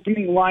thought the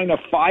opening line of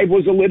 5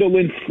 was a little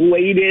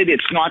inflated.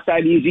 It's not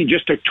that easy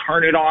just to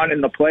turn it on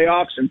in the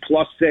playoffs, and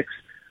 +6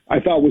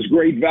 I thought was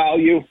great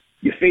value.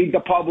 You fade the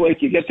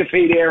public, you get to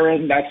fade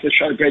Aaron. That's the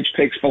Sharp Edge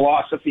Picks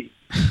philosophy.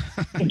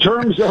 In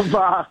terms of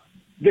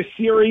the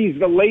series,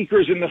 the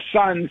Lakers and the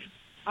Suns,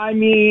 I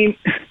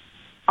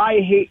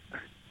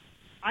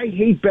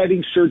hate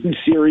betting certain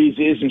series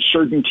and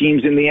certain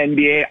teams in the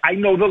NBA. I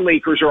know the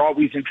Lakers are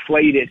always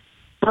inflated,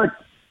 but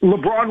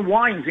LeBron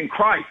whines and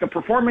cries. The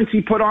performance he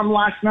put on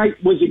last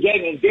night was,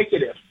 again,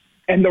 indicative.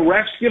 And the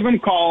refs give him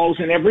calls,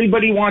 and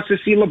everybody wants to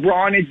see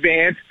LeBron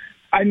advance.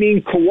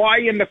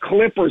 Kawhi and the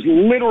Clippers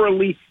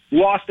literally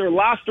lost their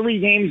last 3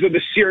 games of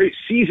the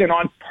season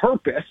on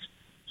purpose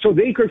so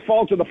they could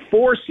fall to the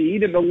 4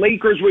 seed, and the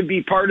Lakers would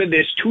be part of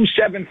this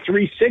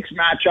 2-7-3-6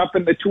 matchup,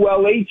 and the 2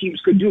 LA teams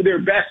could do their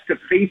best to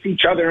face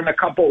each other in a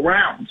couple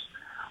rounds.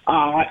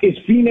 Is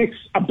Phoenix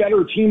a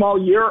better team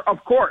all year?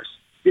 Of course.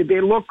 Did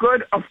they look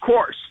good? Of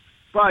course.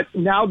 But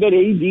now that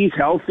AD's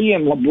healthy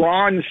and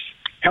LeBron's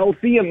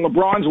healthy and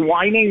LeBron's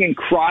whining and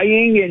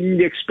crying and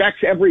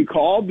expects every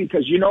call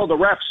because, the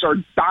refs are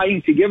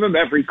dying to give him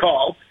every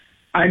call,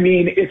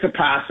 it's a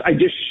pass.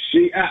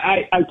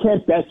 I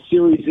can't bet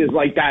series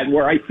like that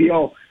where I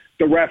feel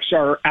the refs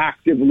are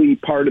actively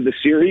part of the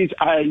series.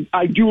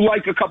 I do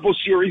like a couple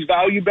series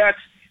value bets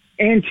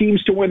and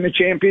teams to win the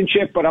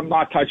championship, but I'm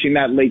not touching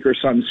that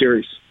Lakers-Suns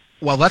series.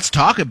 Well, let's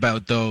talk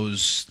about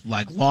those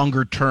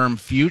longer-term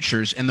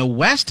futures. And the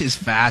West is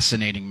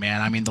fascinating,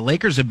 man. The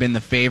Lakers have been the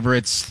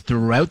favorites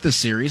throughout the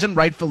series, and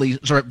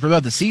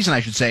throughout the season, I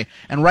should say,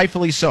 and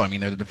rightfully so.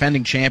 They're the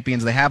defending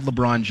champions. They have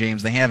LeBron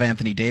James. They have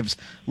Anthony Davis.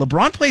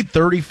 LeBron played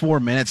 34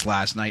 minutes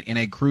last night in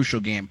a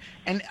crucial game.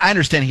 And I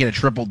understand he had a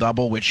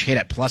triple-double, which hit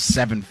at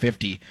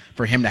 +750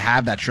 for him to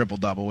have that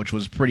triple-double, which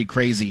was pretty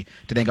crazy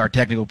to think our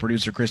technical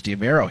producer, Christy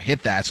Avero,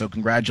 hit that. So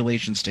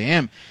congratulations to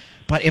him.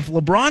 But if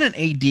LeBron and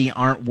AD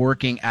aren't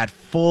working at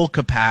full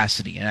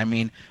capacity,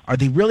 and are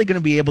they really going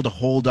to be able to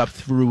hold up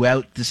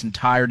throughout this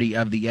entirety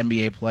of the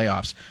NBA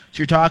playoffs? So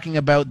you're talking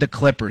about the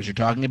Clippers, you're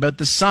talking about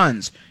the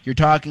Suns, you're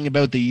talking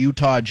about the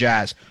Utah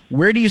Jazz.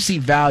 Where do you see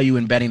value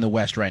in betting the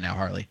West right now,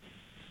 Harley?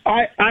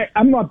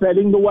 I'm not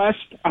betting the West.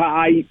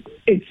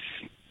 It's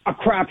a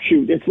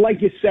crapshoot. It's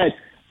like you said.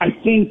 I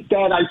think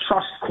that I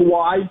trust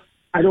Kawhi.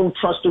 I don't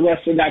trust the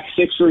rest of that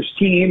Sixers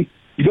team.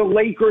 The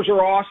Lakers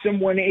are awesome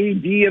when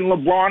AD and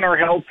LeBron are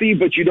healthy,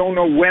 but you don't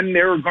know when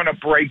they're going to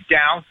break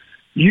down.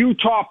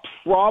 Utah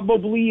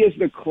probably is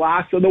the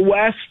class of the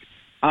West.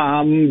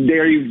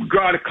 They've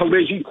got a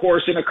collision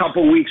course in a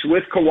couple weeks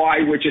with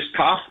Kawhi, which is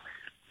tough.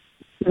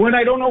 When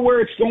I don't know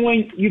where it's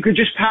going, you could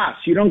just pass.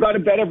 You don't got to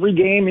bet every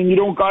game, and you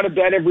don't got to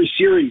bet every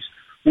series.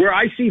 Where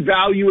I see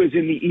value is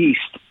in the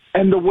East.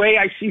 And the way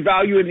I see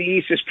value in the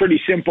East is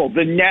pretty simple.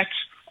 The Nets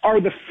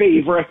are the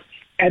favorite,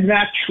 and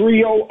that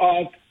trio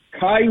of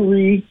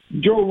Kyrie,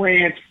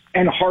 Durant,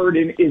 and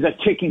Harden is a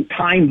ticking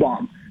time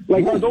bomb.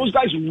 Are those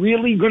guys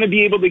really going to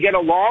be able to get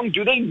along?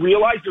 Do they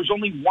realize there's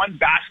only one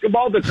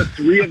basketball that the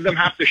 3 of them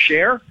have to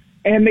share?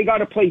 And they got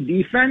to play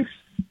defense,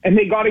 and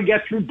they got to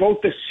get through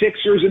both the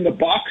Sixers and the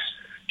Bucks,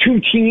 2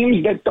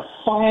 teams that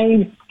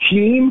define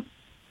team,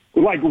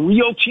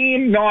 real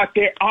team, not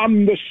that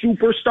I'm the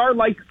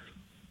superstar.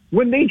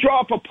 When they draw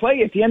up a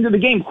play at the end of the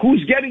game,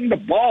 who's getting the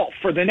ball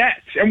for the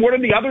Nets? And what are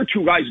the other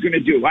 2 guys going to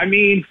do?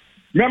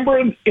 Remember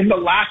in The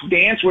Last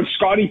Dance when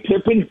Scottie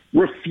Pippen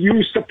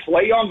refused to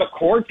play on the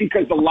court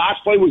because the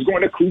last play was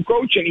going to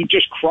Kukoc and he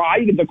just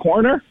cried in the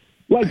corner?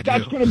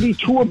 That's going to be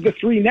 2 of the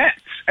 3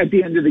 Nets at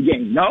the end of the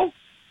game, no?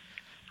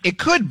 It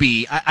could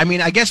be.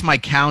 I guess my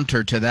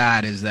counter to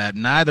that is that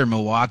neither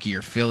Milwaukee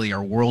or Philly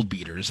are world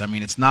beaters.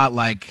 It's not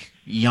like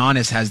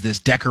Giannis has this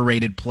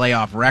decorated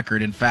playoff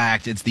record. In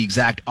fact, it's the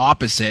exact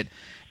opposite.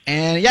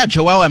 And yeah,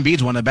 Joel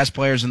Embiid's one of the best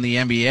players in the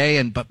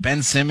NBA, but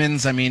Ben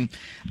Simmons, I mean,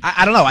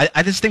 I don't know.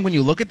 I just think when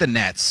you look at the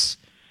Nets,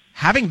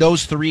 having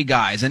those three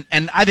guys,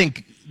 and I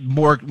think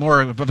more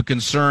of a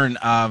concern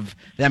of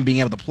them being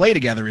able to play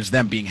together is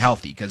them being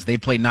healthy, because they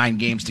played 9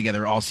 games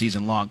together all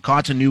season long.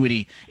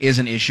 Continuity is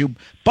an issue,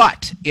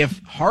 but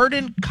if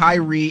Harden,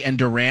 Kyrie, and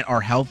Durant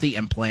are healthy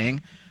and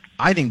playing,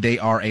 I think they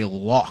are a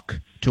lock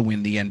to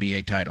win the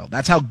NBA title.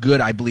 That's how good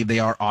I believe they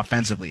are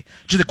offensively.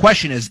 So the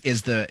question is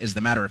the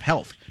matter of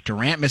health.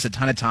 Durant missed a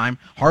ton of time.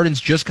 Harden's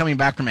just coming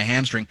back from a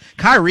hamstring.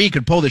 Kyrie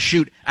could pull the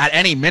shoot at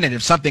any minute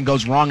if something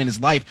goes wrong in his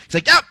life. He's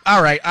like, yep,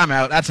 all right, I'm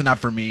out. That's enough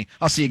for me.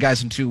 I'll see you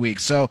guys in 2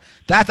 weeks. So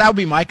that would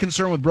be my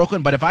concern with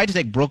Brooklyn. But if I had to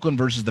take Brooklyn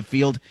versus the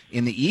field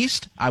in the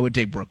East, I would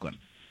take Brooklyn.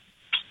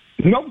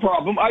 No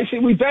problem. I say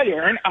we bet,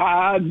 Aaron.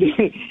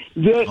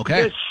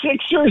 The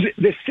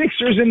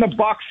Sixers and the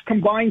Bucks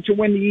combined to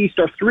win the East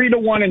are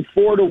 3-1 and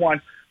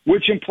 4-1,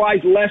 which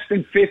implies less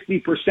than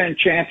 50%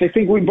 chance. I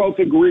think we both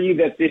agree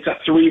that it's a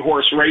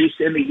 3-horse race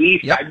in the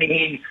East. Yep. I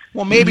mean,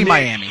 well, maybe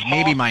Miami.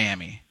 Maybe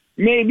Miami.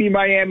 Maybe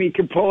Miami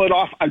can pull it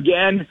off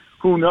again.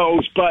 Who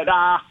knows? But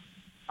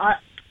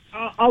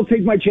I'll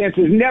take my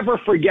chances. Never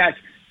forget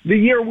the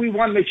year we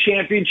won the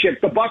championship.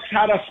 The Bucks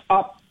had us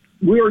up.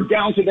 We were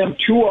down to them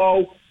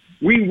 2-0.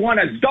 We won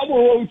a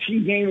double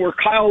OT game where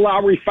Kyle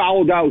Lowry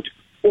fouled out.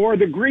 Or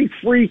the Greek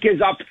Freak is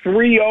up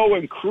 3-0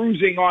 and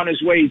cruising on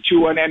his way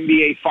to an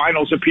NBA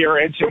Finals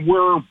appearance, and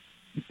we're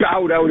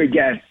bowed out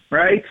again,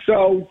 right?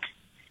 So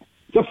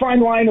it's a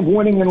fine line of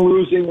winning and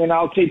losing, and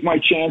I'll take my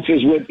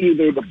chances with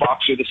either the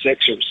Bucks or the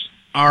Sixers.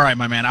 All right,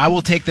 my man. I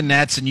will take the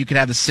Nets, and you could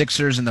have the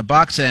Sixers and the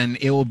Bucks, and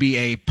it will be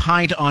a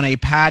pint on a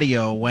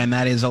patio when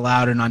that is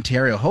allowed in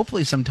Ontario,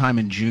 hopefully sometime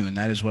in June.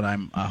 That is what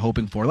I'm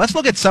hoping for. Let's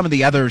look at some of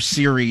the other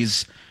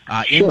series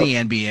in the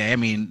NBA. I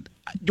mean,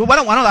 why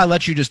don't I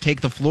let you just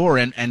take the floor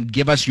and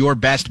give us your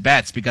best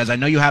bets, because I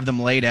know you have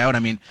them laid out. I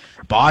mean,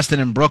 Boston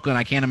and Brooklyn,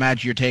 I can't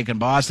imagine you're taking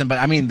Boston, but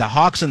I mean the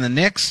Hawks and the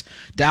Knicks,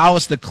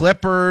 Dallas, the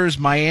Clippers,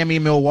 Miami,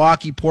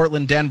 Milwaukee,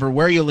 Portland, Denver.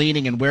 Where are you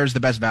leaning, and where's the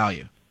best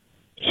value?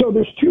 So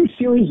there's 2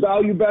 series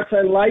value bets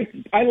I like.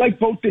 I like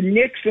both the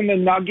Knicks and the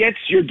Nuggets.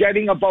 You're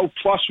getting about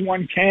plus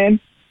 110.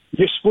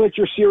 You split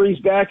your series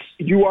bets.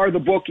 You are the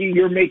bookie.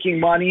 You're making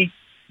money.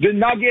 The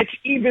Nuggets,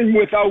 even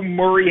without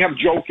Murray, have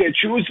Jokic,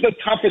 who is the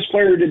toughest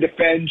player to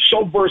defend,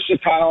 so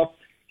versatile.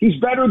 He's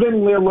better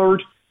than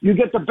Lillard. You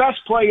get the best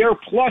player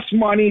plus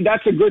money.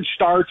 That's a good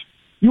start.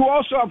 You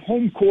also have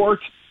home court.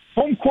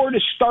 Home court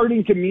is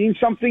starting to mean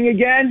something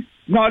again.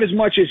 Not as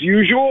much as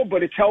usual,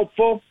 but it's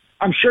helpful.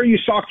 I'm sure you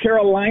saw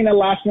Carolina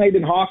last night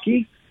in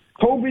hockey.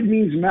 COVID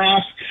means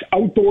masks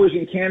outdoors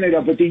in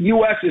Canada, but the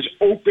U.S. is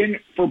open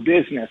for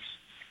business.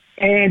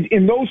 And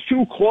in those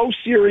 2 close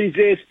series,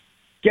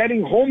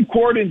 getting home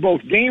court in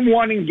both Game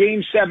 1 and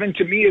Game 7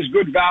 to me is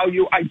good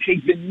value. I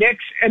take the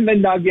Knicks and the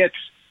Nuggets,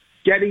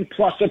 getting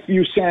plus a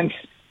few cents.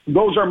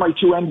 Those are my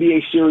 2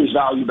 NBA series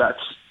value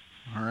bets.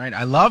 All right.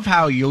 I love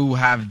how you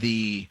have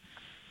the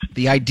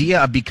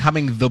idea of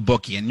becoming the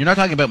bookie. And you're not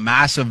talking about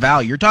massive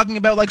value. You're talking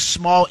about like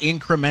small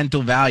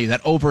incremental value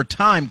that over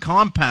time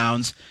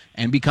compounds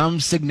and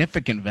becomes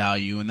significant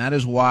value. And that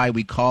is why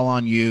we call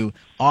on you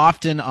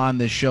often on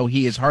this show.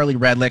 He is Harley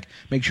Redlick.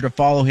 Make sure to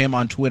follow him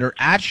on Twitter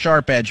at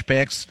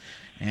SharpEdgePicks.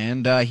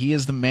 And he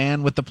is the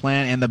man with the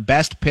plan and the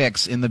best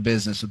picks in the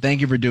business. So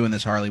thank you for doing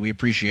this, Harley. We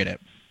appreciate it.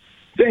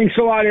 Thanks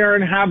a lot,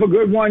 Aaron. Have a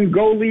good one.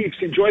 Go Leafs.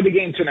 Enjoy the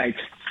game tonight.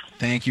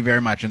 Thank you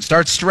very much. And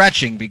start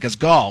stretching, because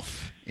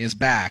golf is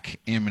back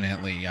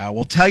imminently.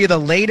 We'll tell you the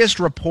latest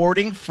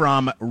reporting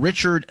from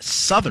Richard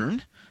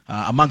Southern,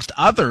 amongst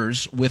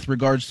others, with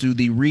regards to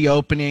the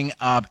reopening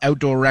of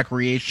outdoor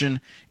recreation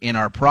in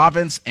our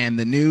province, and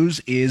the news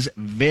is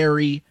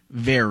very,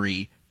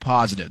 very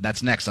positive.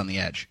 That's next on The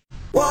Edge.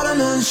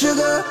 Watermelon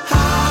sugar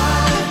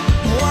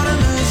high,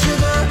 watermelon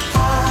sugar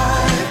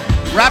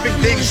high. Wrapping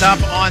things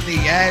up on The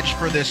Edge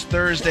for this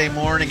Thursday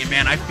morning, and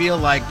man, I feel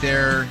like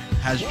there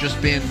has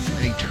just been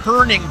a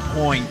turning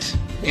point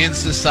in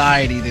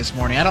society this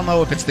morning. I don't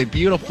know if it's the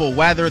beautiful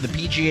weather, the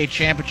PGA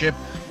Championship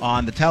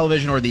on the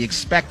television, or the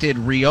expected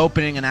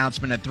reopening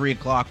announcement at 3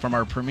 o'clock from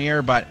our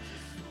premier, but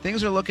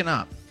things are looking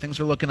up. Things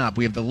are looking up.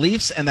 We have the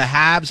Leafs and the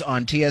Habs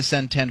on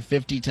TSN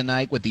 1050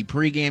 tonight, with the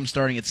pregame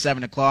starting at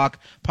 7 o'clock.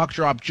 Puck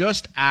drop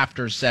just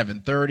after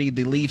 7:30.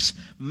 The Leafs,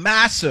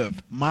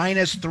 massive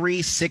minus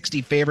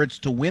 360 favorites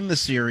to win the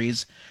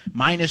series,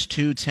 minus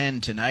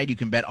 210 tonight. You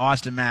can bet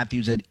Austin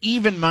Matthews at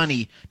even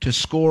money to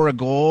score a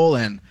goal,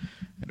 and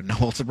it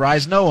will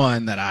surprise no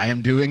one that I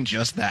am doing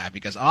just that,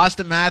 because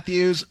Austin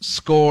Matthews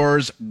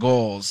scores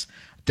goals.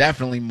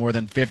 Definitely more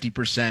than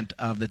 50%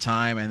 of the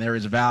time, and there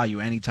is value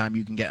anytime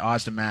you can get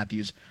Austin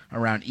Matthews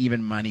around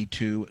even money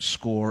to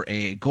score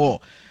a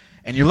goal.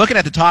 And you're looking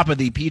at the top of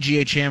the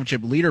PGA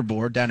Championship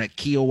leaderboard down at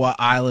Kiowa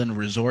Island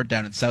Resort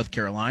down in South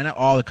Carolina.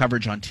 All the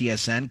coverage on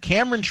TSN.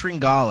 Cameron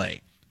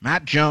Tringale,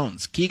 Matt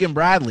Jones, Keegan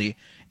Bradley,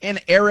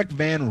 and Eric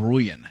Van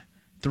Rooyen.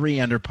 3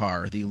 under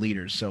par, the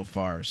leaders so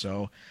far.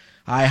 So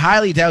I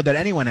highly doubt that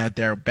anyone out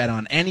there bet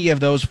on any of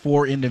those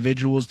 4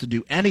 individuals to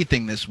do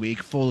anything this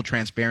week. Full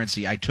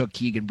transparency, I took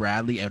Keegan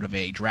Bradley out of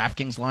a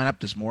DraftKings lineup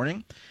this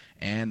morning,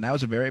 and that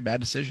was a very bad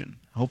decision.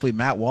 Hopefully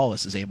Matt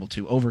Wallace is able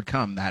to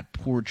overcome that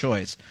poor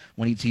choice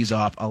when he tees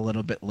off a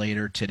little bit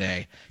later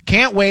today.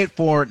 Can't wait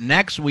for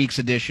next week's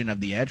edition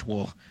of The Edge.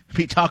 We'll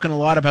be talking a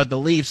lot about the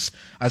Leafs,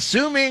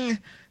 assuming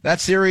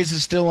that series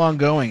is still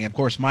ongoing. Of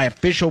course, my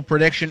official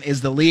prediction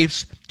is the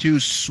Leafs to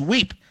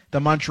sweep the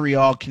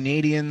Montreal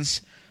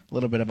Canadiens. A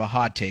little bit of a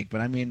hot take,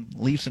 but I mean,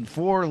 Leafs in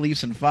 4,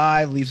 Leafs in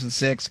 5, Leafs in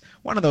 6.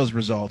 One of those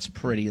results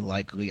pretty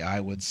likely, I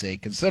would say,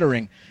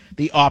 considering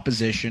the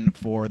opposition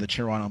for the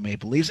Toronto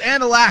Maple Leafs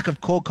and a lack of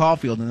Cole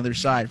Caulfield on the other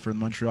side for the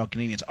Montreal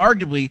Canadiens,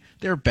 arguably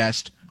their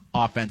best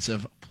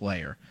offensive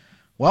player.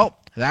 Well,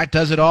 that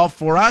does it all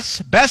for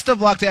us. Best of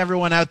luck to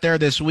everyone out there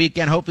this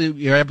weekend. Hopefully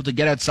you're able to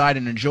get outside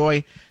and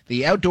enjoy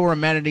the outdoor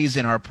amenities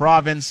in our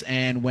province.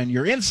 And when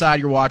you're inside,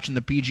 you're watching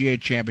the PGA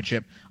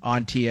Championship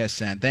on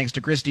TSN. Thanks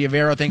to Christy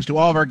Avero. Thanks to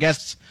all of our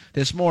guests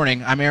this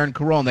morning. I'm Aaron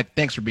Korolnik.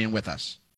 Thanks for being with us.